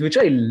patterns, which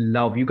I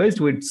love. You guys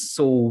do it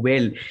so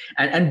well.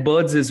 And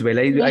birds as well.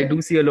 I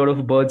do see a lot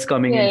of birds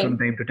coming in from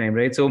time to time,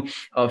 right? So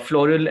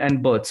floral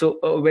and birds. So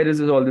where is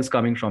all this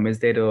coming from? Is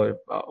there a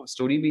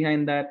story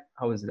behind that?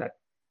 How is that?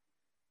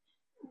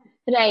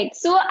 Right.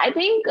 So I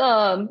think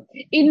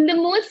in the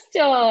most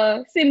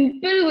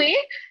simple way,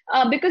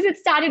 because it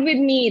started with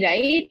me,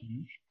 right?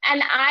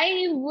 And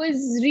I was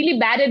really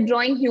bad at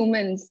drawing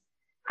humans.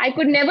 I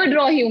could never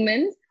draw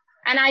humans.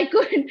 And I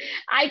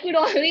could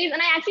always,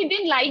 and I actually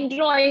didn't like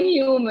drawing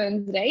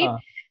humans, right?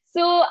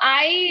 So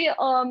I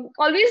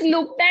always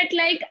looked at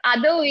like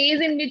other ways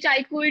in which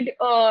I could,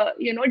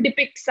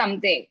 depict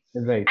something.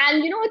 Right.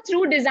 And,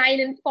 through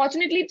design, and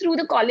fortunately through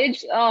the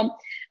college,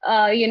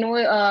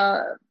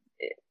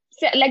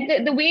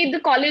 like the way the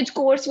college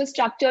course was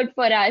structured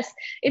for us,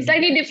 it's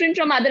slightly different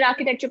from other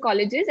architecture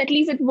colleges. At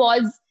least it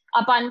was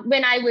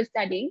when I was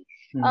studying.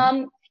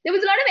 There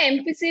was a lot of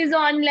emphasis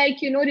on like,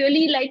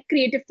 really like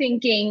creative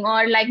thinking,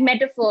 or like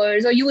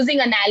metaphors, or using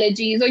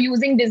analogies, or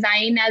using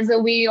design as a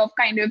way of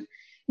kind of,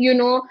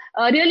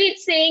 really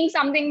saying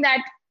something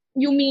that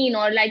you mean,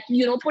 or like,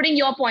 putting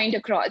your point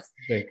across.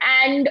 Right.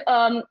 And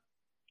I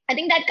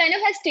think that kind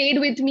of has stayed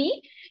with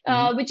me,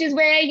 which is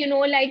where,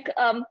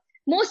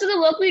 most of the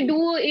work we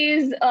do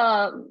is,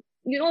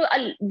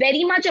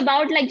 very much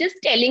about like just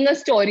telling a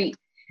story.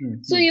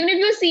 So even if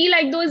you see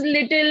like those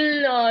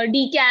little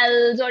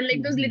decals, or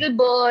like those little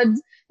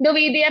birds, the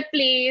way they are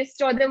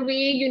placed, or the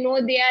way,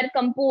 they are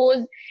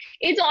composed,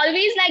 it's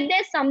always like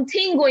there's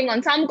something going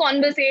on, some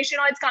conversation,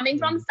 or it's coming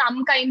from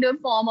some kind of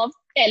form of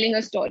telling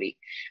a story.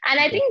 And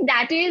I think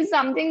that is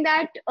something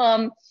that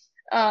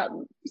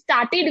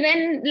started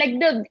when like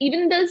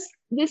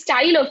the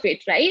style of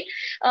it, right?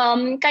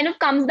 Kind of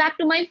comes back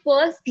to my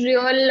first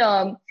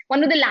real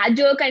one of the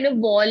larger kind of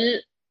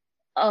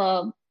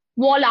uh,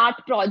 wall art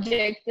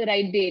projects that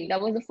I did.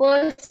 That was the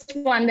first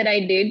one that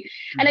I did.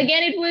 And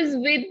again, it was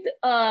with,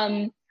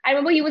 I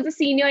remember he was a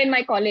senior in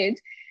my college,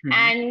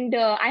 and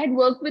I had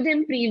worked with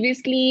him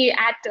previously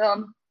at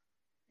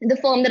the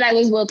firm that I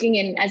was working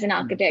in as an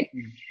architect.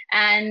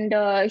 And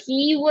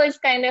he was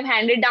kind of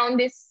handed down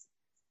this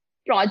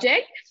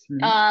project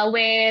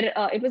where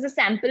it was a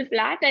sample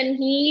flat, and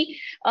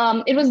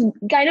it was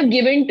kind of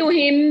given to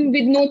him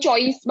with no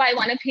choice by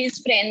one of his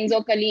friends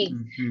or colleagues.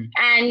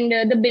 And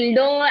the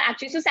builder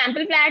actually, so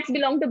sample flats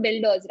belong to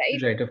builders,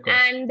 right? Right, of course.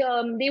 And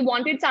they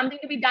wanted something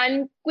to be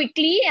done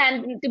quickly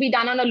and to be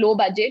done on a low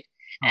budget,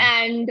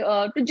 and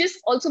to just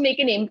also make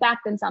an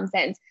impact in some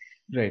sense.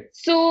 Right.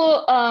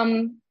 So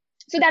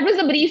so that was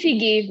the brief he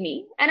gave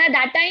me. And at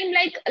that time,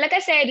 like I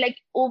said, like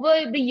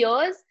over the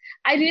years,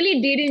 I really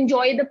did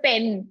enjoy the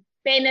pen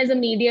as a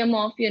medium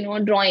of,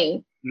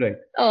 drawing. Right.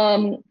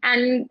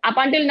 And up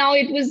until now,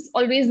 it was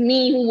always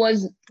me who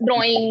was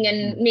drawing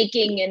and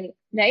making, and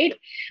right.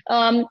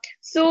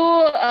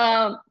 So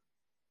at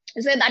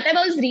that time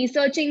I was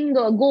researching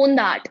Gond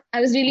art. I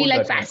was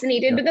really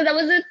fascinated because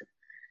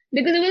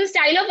because it was a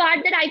style of art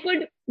that I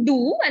could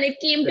do, and it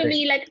came to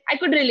me like I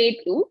could relate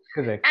to.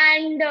 Correct.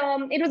 And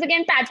it was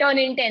again pattern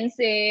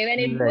intensive, and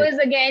it was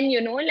again,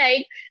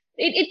 like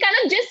it kind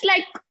of just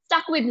like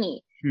stuck with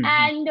me.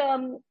 And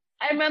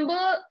I remember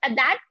at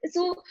that,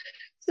 so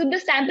the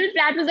sample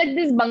flat was like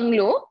this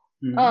bungalow,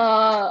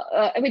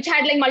 which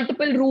had like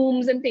multiple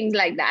rooms and things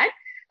like that.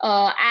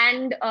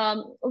 And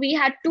we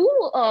had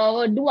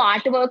to do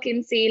artwork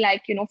in, say,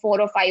 like,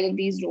 4 or 5 of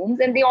these rooms,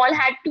 and they all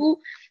had to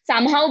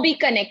somehow be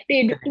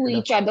connected to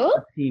each other,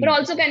 but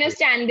also kind of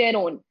stand their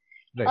own.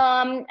 Right.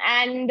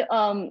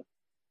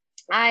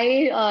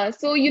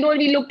 So, we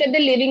looked at the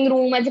living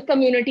room as a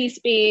community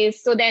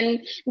space. So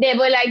then there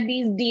were like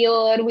these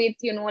deer with,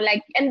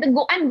 and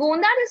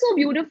Gond art is so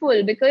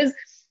beautiful because,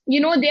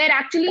 they're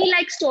actually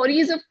like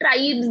stories of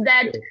tribes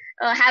that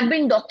have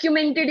been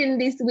documented in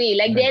this way,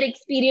 like their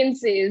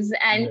experiences,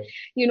 and,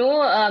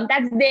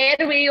 that's their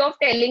way of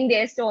telling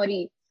their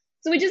story.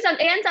 So which is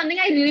again something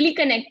I really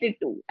connected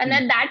to. And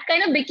that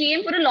kind of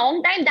became, for a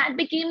long time, that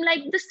became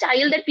like the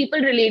style that people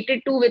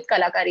related to with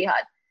Kalakari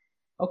Haath.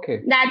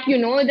 Okay. That,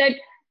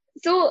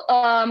 so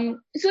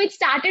it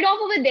started off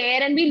over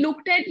there, and we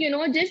looked at,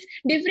 just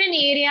different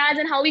areas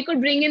and how we could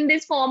bring in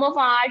this form of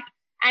art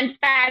and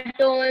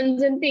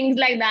patterns and things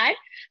like that,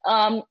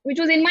 which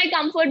was in my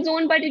comfort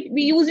zone, but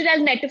we used it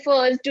as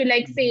metaphors to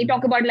like say,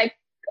 talk about like,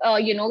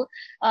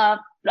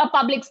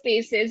 public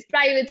spaces,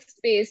 private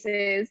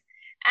spaces.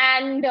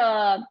 And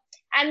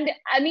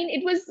I mean,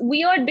 it was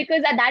weird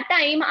because at that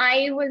time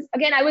I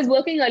was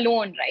working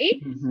alone,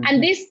 right?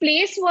 And this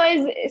place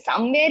was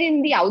somewhere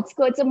in the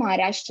outskirts of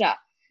Maharashtra.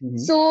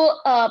 So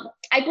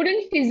I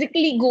couldn't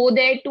physically go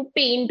there to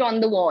paint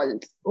on the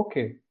walls.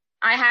 Okay.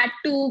 I had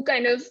to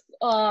kind of,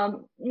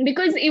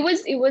 because it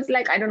was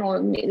like, I don't know,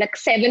 like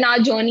 7-hour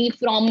journey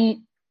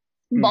from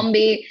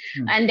Bombay.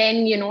 And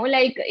then,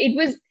 like it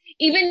was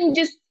even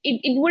just,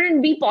 it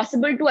wouldn't be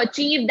possible to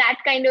achieve that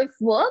kind of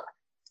work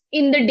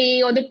in the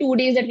day or the 2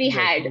 days that we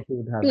had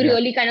to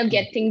really kind of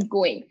get things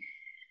going.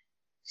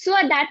 So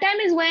at that time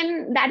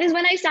that is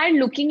when I started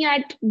looking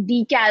at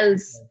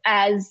decals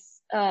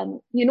as,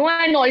 an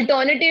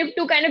alternative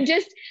to kind of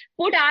just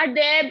put art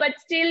there, but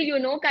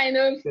still, kind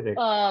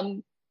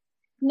of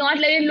not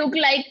let it look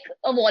like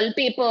a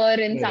wallpaper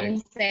in some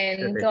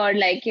sense, or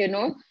like,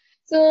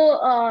 so,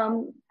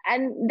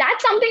 and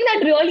that's something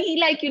that really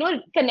like,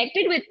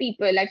 connected with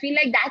people. I feel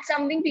like that's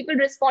something people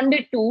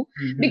responded to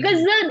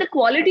because the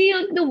quality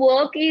of the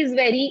work is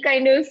very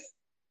kind of,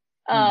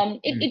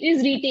 it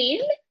is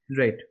retained.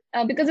 Right.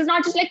 Because it's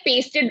not just like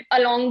pasted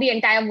along the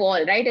entire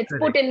wall, right? It's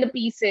put in the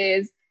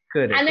pieces.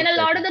 Correct. And then a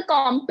lot of the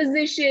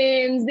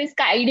compositions, this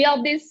idea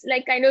of this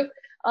like kind of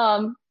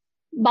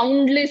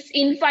boundless,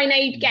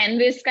 infinite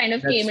canvas kind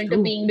of came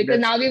into being, because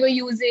now we were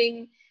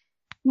using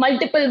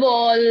multiple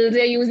walls,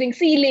 we're using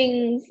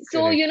ceilings.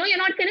 So, you're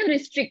not kind of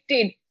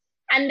restricted.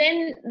 And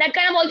then that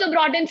kind of also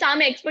brought in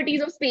some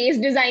expertise of space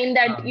design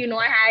that,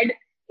 I had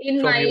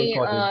in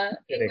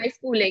my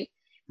schooling.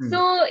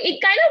 So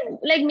it kind of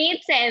like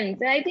made sense.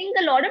 And I think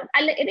I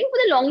think for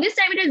the longest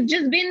time, it has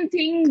just been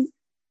things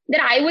that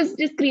I was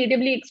just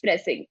creatively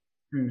expressing.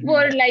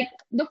 For like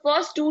the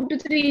first 2 to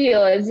 3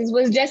 years. It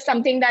was just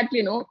something that,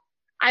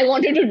 I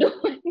wanted to do.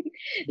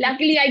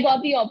 Luckily, I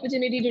got the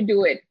opportunity to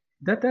do it.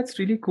 That's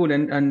really cool.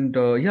 And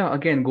yeah,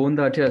 again, Gond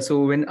art. Yeah.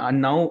 So when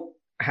now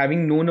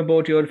having known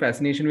about your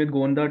fascination with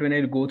Gond art, when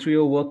I go through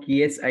your work,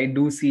 yes, I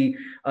do see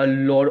a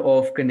lot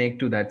of connect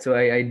to that. So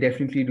I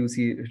definitely do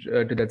see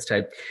to that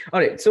style. All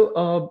right.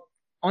 So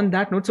on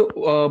that note,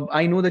 so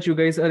I know that you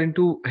guys are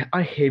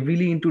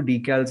heavily into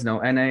decals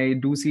now, and I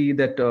do see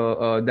that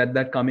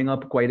that coming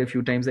up quite a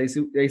few times. I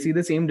see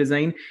the same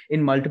design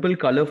in multiple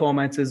color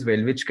formats as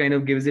well, which kind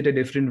of gives it a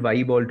different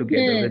vibe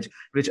altogether,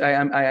 which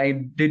I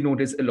did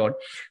notice a lot.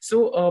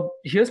 So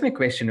here's my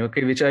question,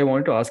 okay, which I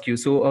wanted to ask you.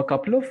 So a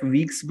couple of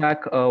weeks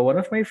back, one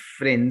of my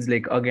friends,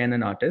 like again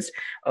an artist,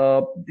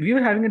 we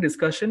were having a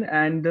discussion,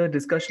 and the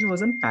discussion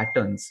was on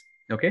patterns.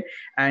 Okay,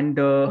 and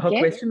her Okay.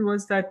 question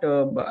was that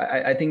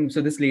I think so.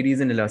 This lady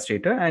is an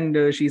illustrator, and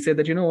she said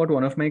that, you know what,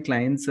 one of my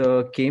clients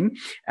came,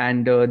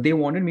 and they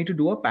wanted me to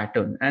do a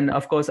pattern, and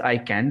of course I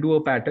can do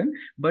a pattern,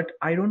 but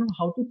I don't know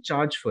how to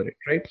charge for it.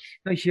 Right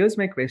now, here's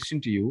my question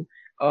to you: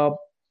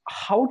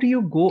 how do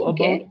you go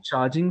about Okay.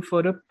 charging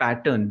for a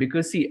pattern?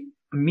 Because see,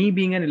 me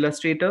being an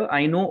illustrator,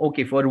 I know,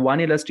 okay, for one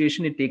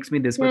illustration it takes me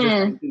this much of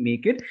time to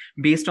make it.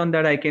 Based on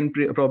that, I can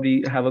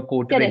probably have a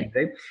quote ready, Correct.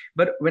 right?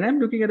 But when I'm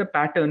looking at a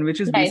pattern, which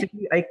is Right.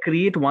 basically I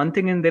create one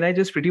thing and then I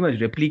just pretty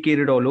much replicate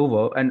it all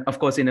over, and of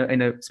course in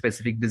a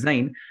specific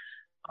design,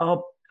 uh,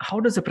 how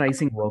does the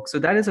pricing work? So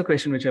that is a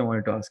question which I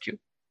wanted to ask you.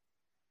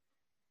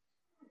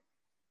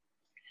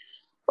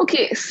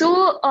 Okay. So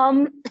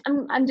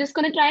I'm just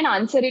gonna try and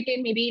answer it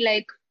in maybe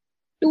like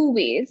two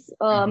ways.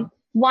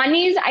 One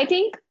is, I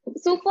think,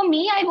 so for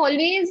me, I've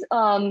always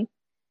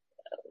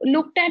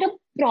looked at a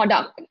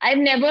product. I've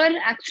never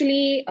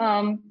actually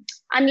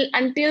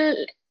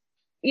until,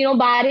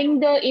 barring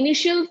the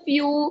initial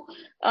few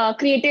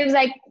creatives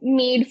I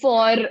made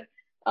for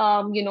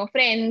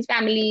friends,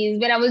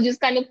 families, where I was just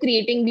kind of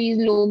creating these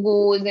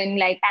logos and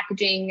like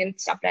packaging and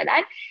stuff like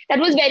that. That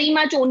was very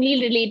much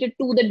only related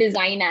to the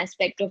design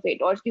aspect of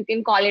it, or you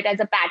can call it as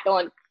a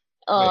pattern.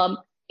 Right.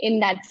 In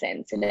that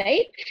sense,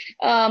 right?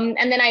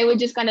 And then I would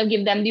just kind of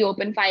give them the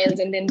open files,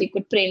 and then they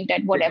could print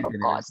at whatever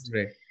cost.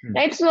 Right.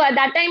 Right. So at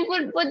that time,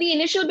 for the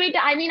initial bit,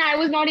 I mean, I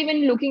was not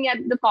even looking at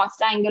the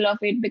cost angle of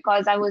it,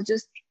 because I was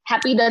just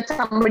happy that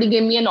somebody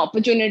gave me an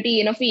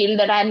opportunity in a field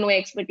that I had no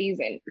expertise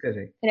in.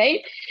 Correct.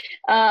 Right.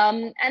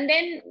 And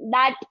then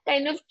that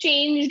kind of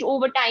changed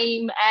over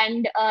time.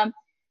 And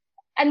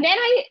then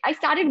I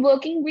started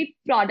working with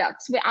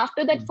products.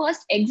 After that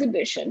first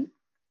exhibition,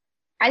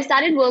 I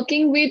started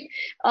working with,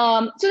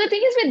 so the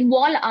thing is with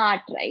wall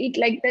art, right?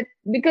 Like that,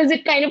 because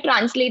it kind of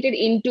translated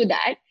into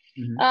that.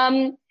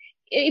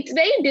 It's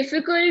very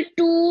difficult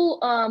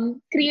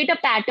to create a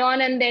pattern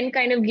and then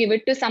kind of give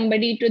it to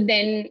somebody to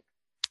then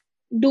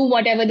do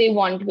whatever they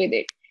want with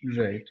it.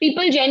 Right.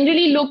 People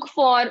generally look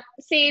for,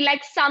 say,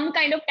 like some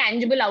kind of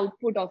tangible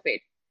output of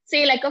it,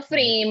 say like a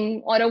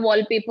frame or a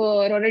wallpaper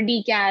or a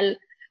decal,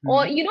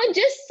 or,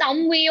 just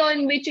some way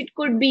on which it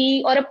could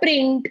be, or a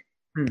print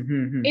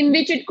in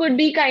which it could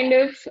be kind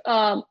of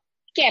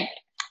kept.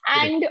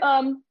 And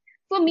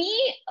for me,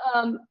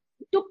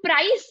 to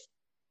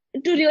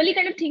really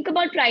kind of think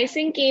about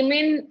pricing came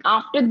in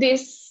after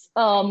this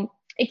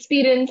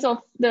experience of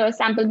the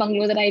sample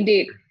bungalow that I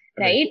did,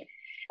 right?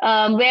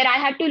 Where I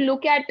had to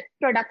look at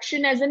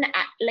production as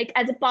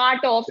a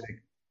part of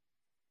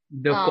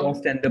the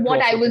cost and the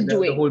what I was and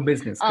doing, the whole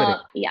business.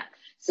 Yeah.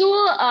 So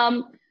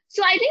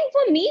I think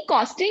for me,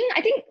 costing,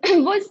 I think,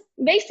 was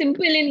very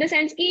simple in the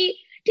sense कि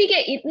ठीक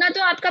है, इतना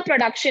तो आपका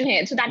production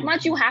है, so that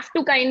much you have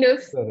to kind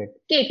of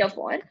cater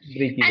for,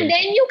 and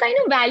then you kind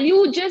of value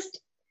you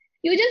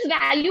just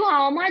value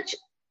how much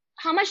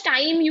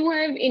time you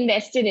have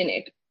invested in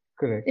it.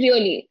 Correct.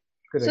 Really.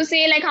 Correct. So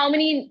say like how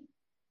many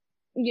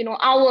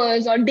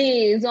hours or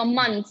days or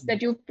months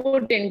that you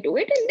put into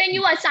it, and then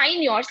you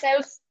assign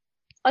yourself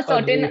a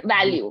certain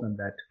value on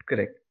that.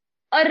 Correct.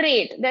 A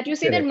rate that you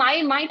say that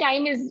my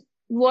time is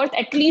worth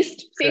at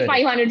least say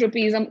 500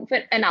 rupees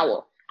an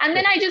hour, and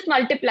then I just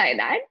multiply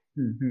that,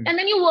 and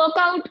then you work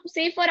out,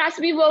 say for us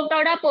we worked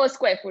out our per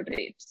square foot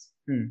rates.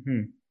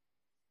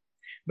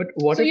 But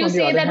what if on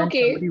the other hand,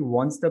 somebody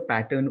wants the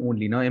pattern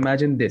only? Now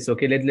imagine this,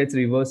 okay, let's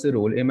reverse the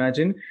role.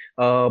 Imagine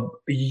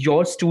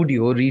your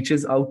studio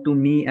reaches out to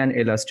me, an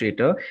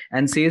illustrator,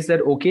 and says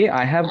that, okay,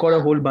 I have got a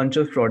whole bunch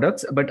of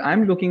products, but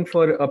I'm looking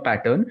for a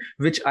pattern,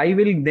 which I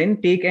will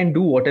then take and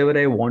do whatever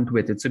I want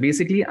with it. So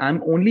basically,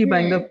 I'm only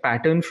buying the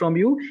pattern from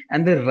you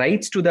and the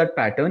rights to that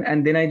pattern,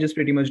 and then I just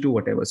pretty much do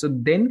whatever. So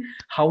then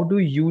how do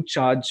you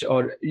charge,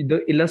 or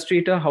the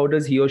illustrator, how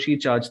does he or she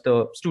charge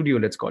the studio,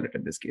 let's call it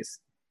in this case?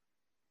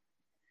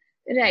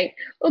 Right.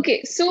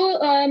 Okay. So,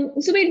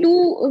 we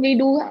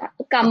do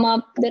come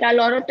up. There are a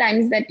lot of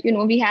times that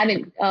we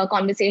have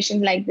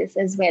conversations like this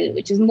as well,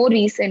 which is more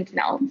recent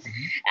now,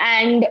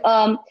 and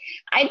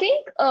I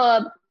think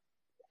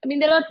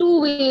there are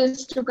two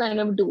ways to kind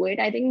of do it.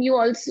 I think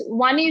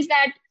one is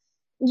that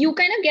you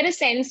kind of get a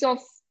sense of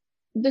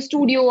the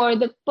studio or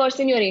the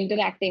person you're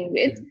interacting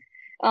with.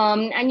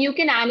 And you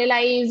can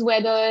analyze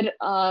whether,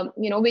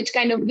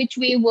 which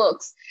way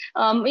works.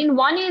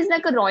 One is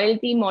like a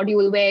royalty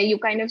module where you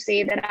kind of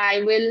say that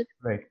I will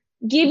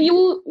give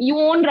you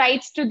own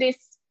rights to this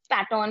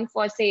pattern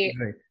for say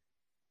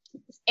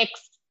X,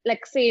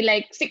 like say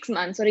like 6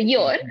 months or a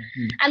year.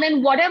 And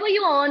then whatever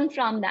you earn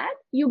from that,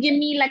 you give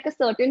me like a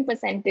certain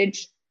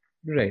percentage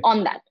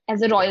on that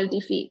as a royalty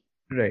fee.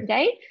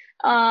 Right.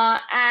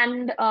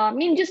 And I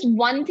mean, just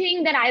one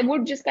thing that I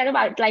would just kind of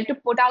like to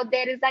put out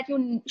there is that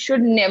you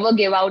should never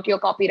give out your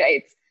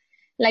copyrights.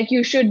 Like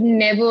you should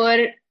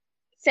never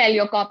sell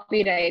your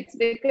copyrights,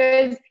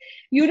 because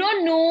you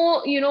don't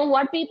know,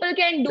 what people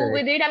can do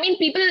with Correct. it. I mean,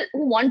 people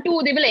who want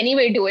to, they will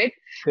anyway do it.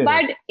 Correct.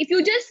 But if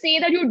you just say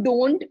that you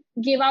don't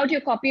give out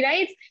your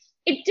copyrights,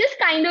 it just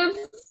kind of,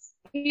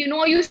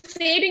 you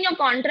say it in your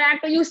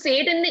contract or you say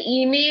it in the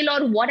email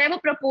or whatever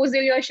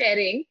proposal you're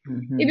sharing.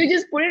 If you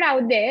just put it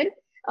out there,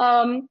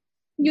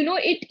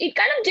 it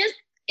kind of just,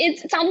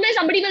 it's somewhere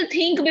somebody will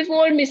think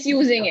before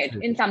misusing it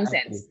in some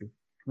sense.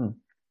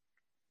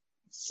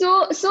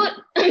 So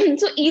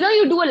either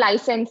you do a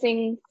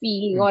licensing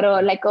fee or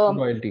a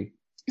royalty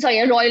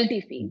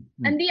fee.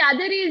 And the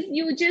other is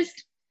you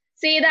just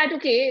say that,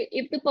 okay,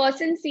 if the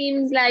person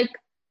seems like,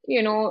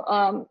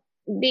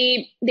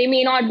 they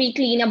may not be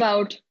clean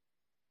about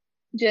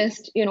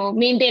just,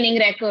 maintaining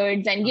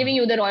records and giving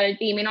you the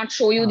royalty, may not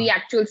show you the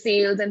actual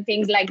sales and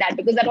things like that,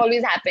 because that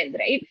always happens,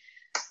 right?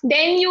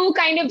 Then you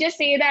kind of just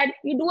say that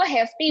you do a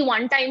hefty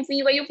one-time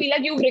fee where you feel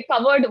like you've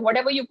recovered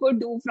whatever you could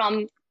do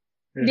from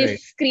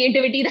this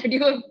creativity that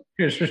you have,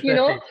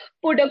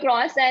 put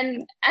across,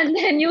 and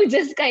then you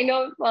just kind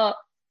of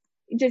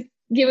just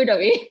give it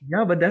away.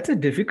 Yeah, but that's a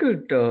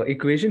difficult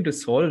equation to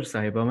solve,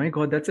 Sahiba. My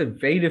God, that's a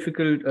very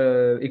difficult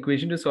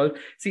equation to solve.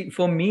 See,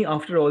 for me,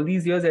 after all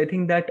these years, I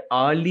think that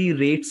hourly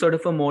rate sort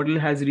of a model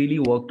has really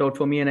worked out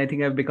for me, and I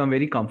think I've become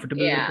very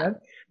comfortable with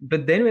that.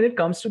 But then when it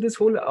comes to this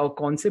whole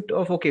concept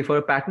of, okay, for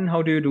a pattern,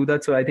 how do you do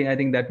that? So I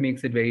think that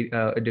makes it very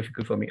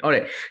difficult for me. All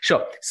right,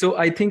 sure. So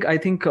I think I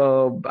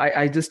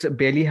just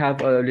barely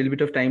have a little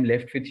bit of time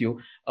left with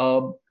you.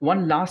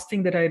 One last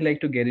thing that I'd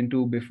like to get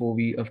into before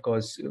we, of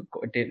course,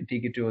 take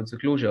it towards the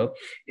closure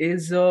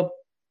is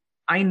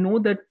I know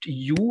that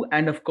you,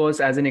 and of course,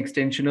 as an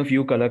extension of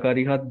you,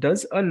 Kalakari Hath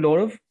does a lot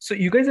of, so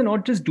you guys are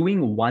not just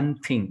doing one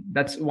thing.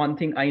 That's one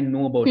thing I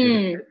know about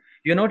you.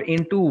 You're not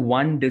into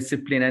one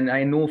discipline, and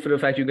I know for a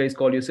fact you guys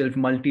call yourself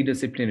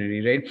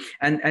multidisciplinary, right?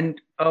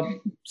 And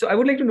so I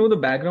would like to know the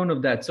background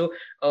of that. So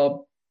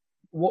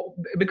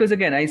because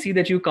again, I see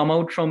that you come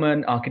out from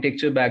an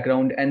architecture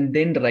background, and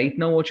then right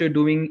now what you're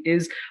doing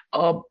is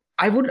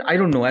I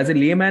don't know, as a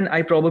layman,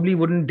 I probably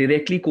wouldn't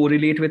directly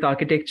correlate with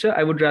architecture.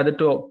 I would rather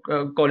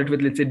call it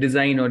with, let's say,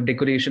 design or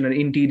decoration or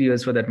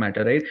interiors for that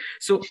matter, right?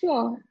 So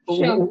sure.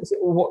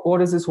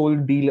 What is this whole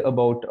deal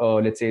about,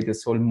 let's say,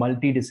 this whole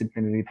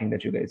multidisciplinary thing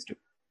that you guys do?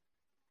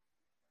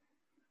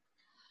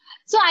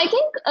 So I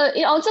think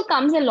it also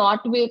comes a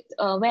lot with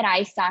where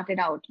I started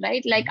out,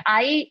 right? Like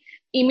I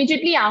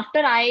immediately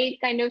after I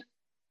kind of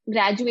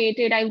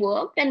graduated, I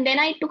worked, and then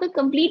I took a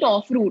complete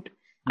off route.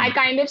 I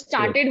kind of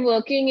started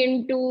working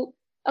into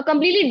a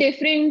completely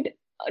different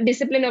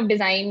discipline of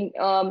design.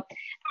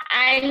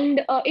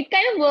 And it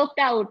kind of worked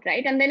out,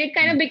 right? And then it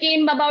kind of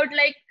became about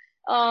like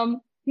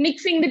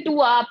mixing the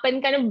two up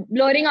and kind of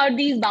blurring out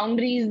these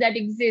boundaries that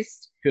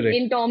exist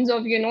in terms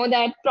of,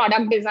 that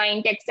product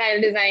design, textile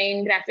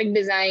design, graphic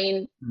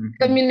design,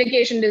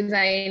 communication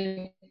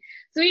design.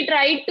 So we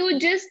tried to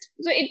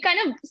so it kind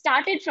of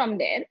started from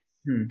there.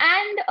 And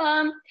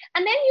then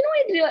and then we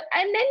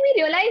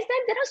realized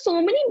that there are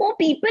so many more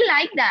people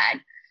like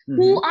that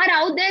who are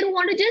out there who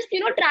want to just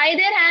try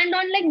their hand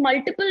on like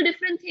multiple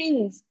different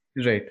things,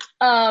 right?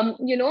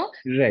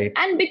 Right.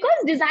 And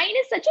because design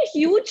is such a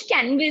huge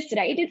canvas,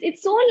 right?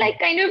 It's so like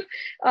kind of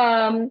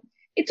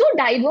it's so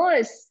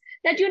diverse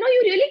that you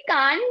really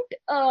can't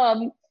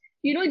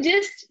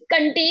just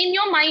contain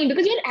your mind,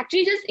 because you're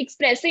actually just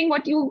expressing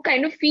what you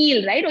kind of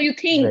feel, right? Or you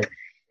think.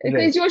 Right.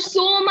 Because you're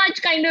so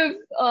much kind of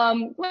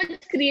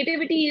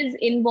creativity is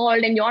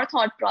involved in your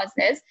thought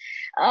process,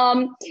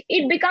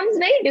 it becomes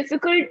very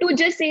difficult to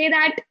just say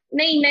that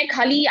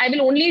I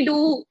will only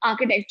do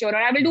architecture, or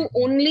I will do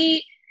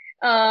only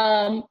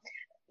and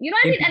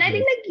I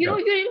think like you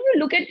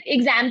look at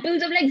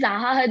examples of like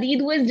Zaha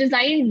Hadid, who has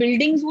designed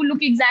buildings who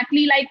look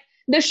exactly like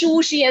the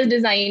shoe she has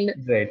designed.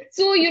 Right.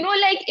 So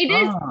like it's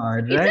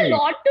a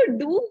lot to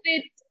do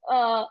with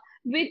I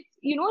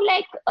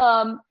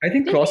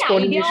think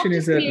cross-pollination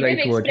is a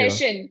right word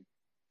here.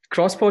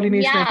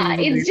 Cross-pollination, I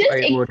think, is a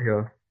right word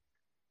here.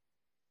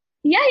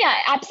 Yeah,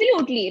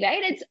 absolutely,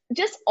 right? It's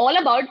just all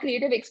about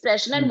creative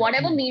expression, and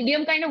whatever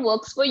medium kind of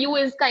works for you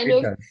is kind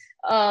of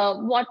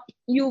what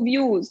you've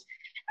used.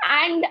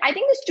 And I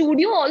think the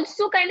studio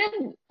also kind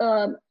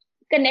of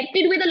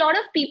connected with a lot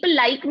of people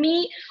like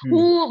me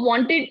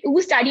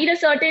who studied in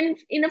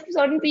a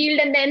certain field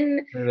and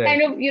then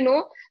kind of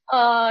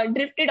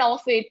drifted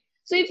off it.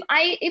 So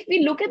if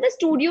we look at the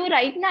studio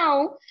right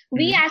now,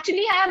 we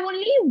actually have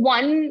only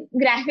one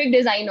graphic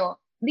designer.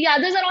 The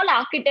others are all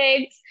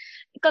architects,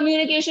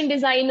 communication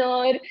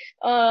designer,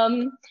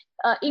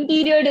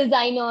 interior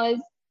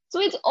designers. So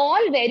it's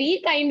all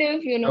very kind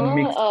of,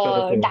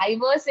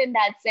 diverse in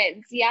that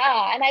sense.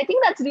 Yeah. And I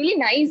think that's really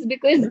nice,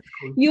 because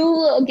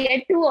you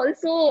get to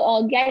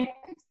also get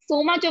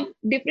so much of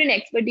different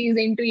expertise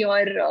into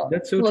your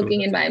That's so true.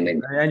 working That's so true.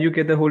 environment. And you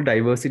get the whole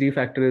diversity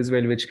factor as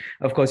well, which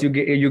of course you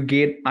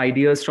get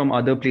ideas from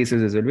other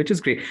places as well, which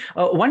is great.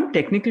 One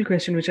technical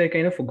question which I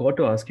kind of forgot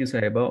to ask you,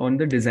 Sahiba, on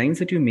the designs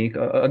that you make.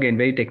 Again,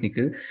 very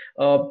technical.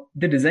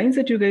 The designs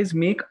that you guys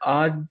make,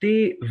 are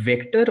they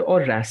vector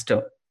or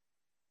raster?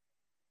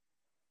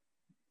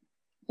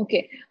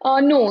 Okay.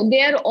 No,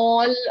 they're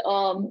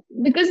all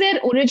because they're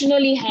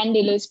originally hand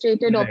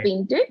illustrated or Right.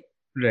 painted.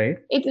 Right.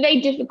 It's very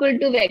difficult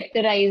to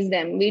vectorize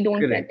them. We don't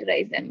Correct.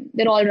 vectorize them.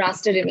 They're all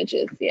raster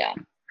images. Yeah.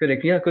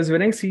 Correct. Yeah, because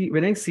when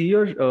I see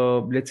your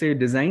let's say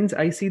designs,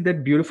 I see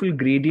that beautiful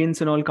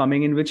gradients and all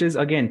coming in, which is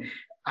again,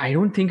 I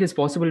don't think is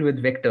possible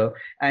with vector.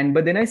 And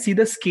but then I see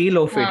the scale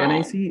of it, and I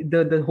Uh, see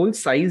the whole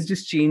size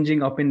just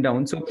changing up and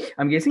down. So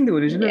I'm guessing the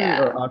original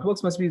yeah.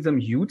 artworks must be some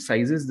huge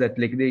sizes, that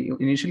like the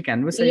initial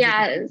canvas sizes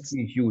must Yes.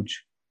 be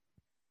huge.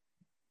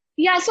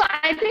 Yeah, so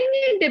I think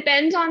it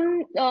depends on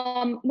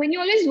when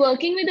you're always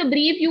working with a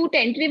brief, you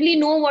tentatively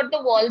know what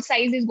the wall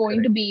size is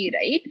going to Correct. be,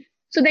 right?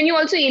 So then you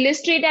also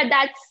illustrate at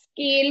that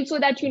scale so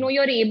that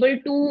you're able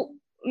to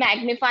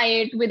magnify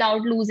it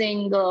without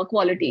losing The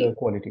quality.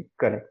 quality,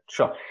 correct.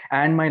 Sure.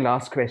 And my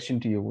last question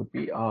to you would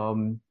be,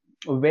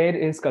 where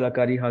is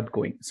Kalakari Hath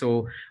going?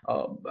 So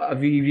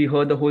we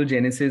heard the whole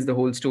genesis, the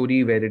whole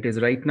story where it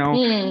is right now.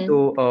 Hmm.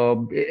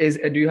 So is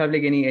do you have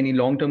like any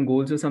long term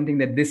goals or something,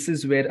 that this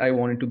is where I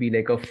want it to be,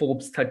 like a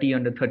Forbes 30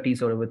 under 30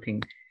 sort of a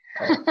thing?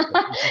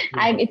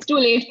 It's too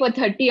late for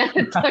 30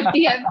 under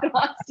 30. I've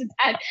crossed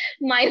that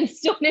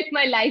milestone in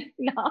my life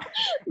now.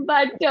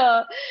 But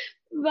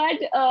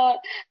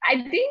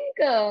I think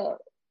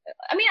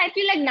I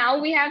feel like now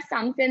we have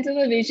some sense of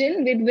a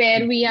vision with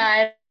where we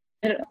are.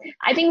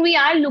 I think we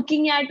are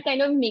looking at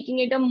kind of making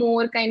it a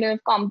more kind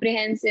of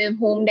comprehensive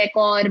home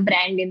decor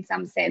brand in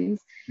some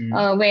sense,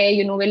 Mhm.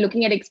 where we're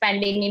looking at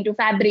expanding into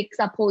fabrics,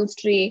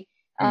 upholstery,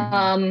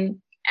 Mhm.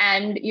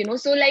 and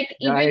so like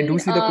Yeah, I do even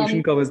see the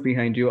cushion covers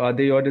behind you. Are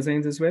they your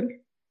designs as well?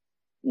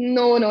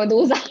 no,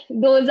 those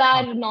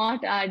are Ah.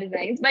 not our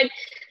designs. But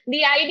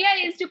the idea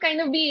is to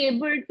kind of be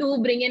able to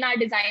bring in our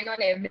design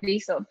on every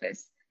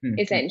surface, Mhm.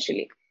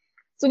 essentially.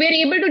 So we're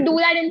able to do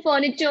that in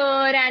furniture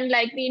and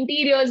like the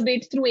interiors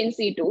bits through in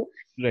situ.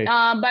 Right.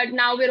 But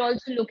now we're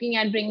also looking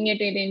at bringing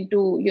it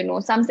into,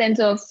 some sense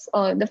of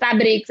the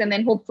fabrics, and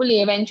then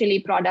hopefully eventually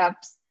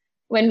products,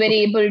 when we're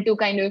able to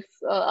kind of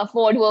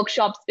afford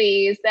workshop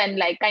space and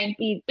like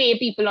pay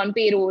people on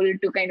payroll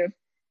to kind of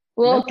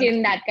That, work that's in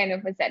cool. that kind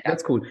of a setup.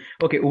 That's cool.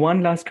 Okay,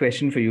 one last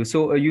question for you.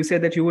 So you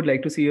said that you would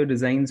like to see your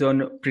designs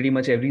on pretty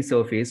much every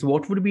surface.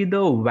 What would be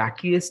the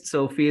wackiest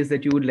surface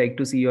that you would like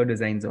to see your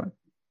designs on?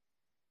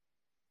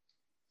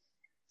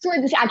 So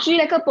it's actually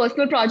like a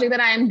personal project that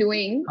I am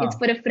doing. It's Huh.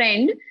 for a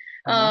friend,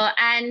 Uh-huh.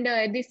 and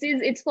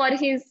it's for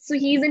his. So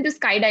he's into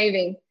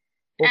skydiving,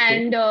 Okay.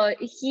 and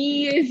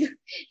he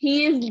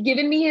is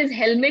given me his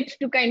helmet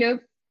to kind of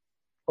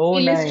Oh,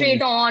 illustrate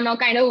nice. on or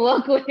kind of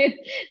work with.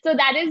 So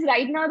that is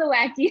right now the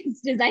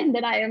wackiest design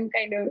that I am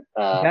kind of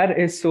That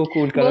is so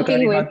cool. working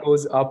Kalakari with Hath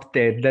goes up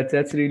there.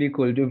 That's really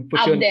cool. To put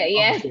up your name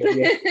there. up Yes, there.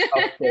 Yes,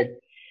 up there.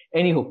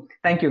 Anywho,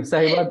 thank you,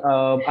 Sahiba.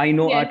 I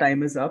know our yes.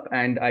 time is up,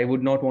 and I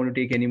would not want to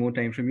take any more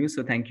time from you.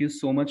 So thank you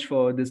so much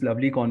for this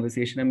lovely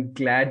conversation. I'm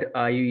glad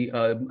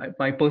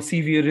my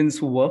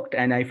perseverance worked,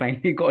 and I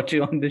finally got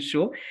you on the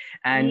show.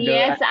 And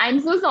Yes, I'm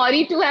so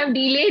sorry to have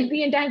delayed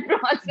the entire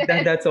process.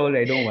 that's all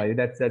right. Don't worry.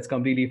 That's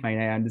completely fine.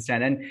 I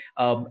understand. And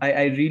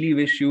I really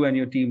wish you and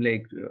your team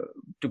like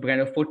to kind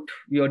of put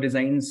your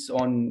designs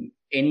on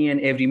any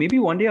and every. Maybe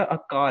one day a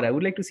car. I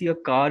would like to see a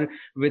car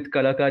with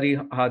Kalakari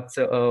Hath's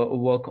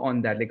work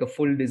on that, like a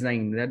full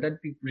design. That'd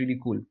be really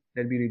cool.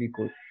 That'd be really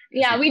cool to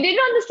Yeah, see. we did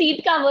on the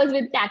seat covers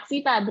with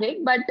taxi fabric,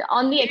 but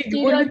on the Okay,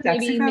 you went exteriors, with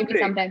taxi maybe fabric.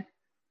 sometime.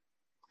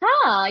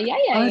 Ah, yeah,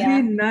 yeah, Very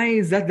yeah.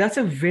 nice. That's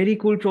a very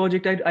cool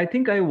project. I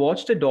think I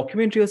watched a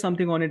documentary or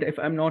something on it, if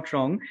I'm not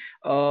wrong.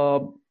 Uh,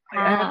 I'm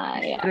Ah,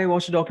 pretty yeah. sure I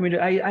watched a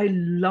documentary. I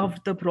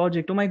loved the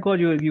project. Oh my God,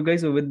 you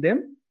guys were with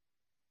them?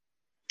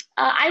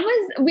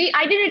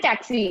 I did a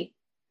taxi.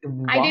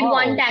 I did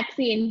one Wow.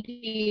 taxi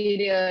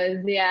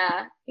interiors.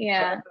 Yeah,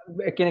 yeah.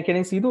 Can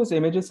I see those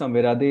images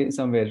somewhere? Are they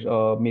somewhere?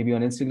 Maybe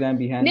on Instagram,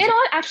 Behance. They're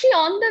all actually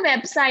on the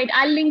website.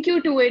 I'll link you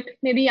to it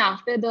maybe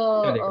after the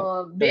Correct.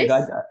 Correct. this.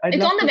 I'd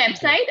It's love on the to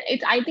see that.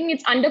 website. I think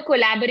it's under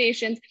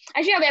collaborations.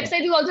 Actually, our Yeah,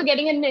 website is also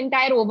getting an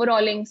entire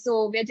overhauling.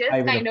 So we're I just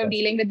will, kind of of course.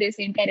 dealing with this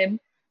interim.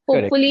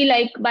 Correct. Hopefully,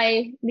 like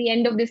by the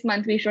end of this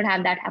month, we should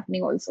have that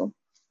happening also.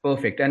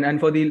 Perfect. And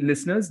for the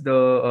listeners,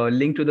 the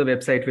link to the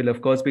website will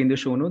of course be in the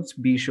show notes.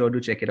 Be sure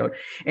to check it out.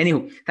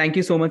 Anywho, thank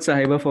you so much,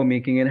 Sahiba, for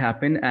making it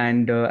happen.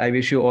 And I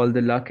wish you all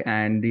the luck.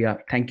 And yeah,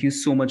 thank you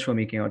so much for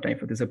making our time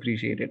for this.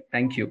 Appreciate it.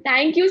 Thank you.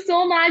 Thank you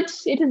so much.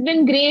 It has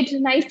been great.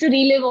 Nice to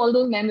relive all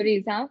those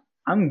memories, huh?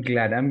 I'm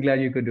glad. I'm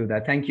glad you could do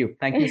that. Thank you.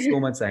 Thank you so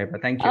much, Sahiba.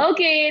 Thank you.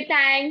 Okay,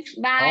 thanks.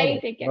 All Bye.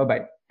 right. Take care. Bye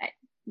bye. Bye.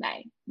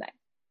 Bye. Bye.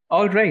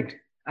 All right.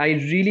 I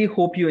really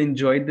hope you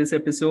enjoyed this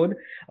episode.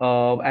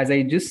 As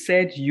I just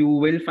said, you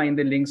will find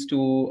the links to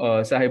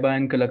Sahiba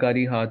and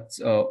Kalakari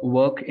Hath's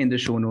work in the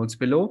show notes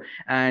below.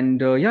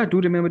 And yeah, do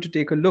remember to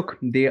take a look.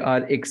 They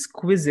are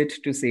exquisite,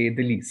 to say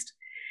the least.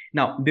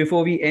 Now,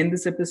 before we end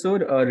this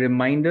episode, a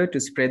reminder to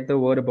spread the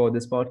word about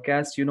this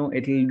podcast. It'll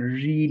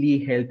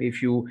really help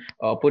if you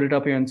put it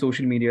up here on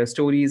social media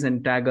stories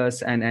and tag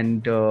us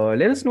and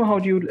let us know how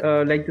do you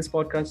like this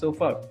podcast so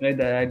far. Right?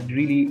 I'd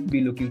really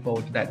be looking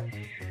forward to that.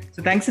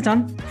 So thanks a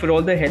ton for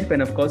all the help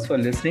and of course for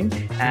listening.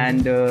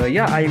 And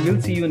yeah, I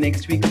will see you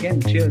next week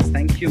again. Cheers.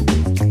 Thank you.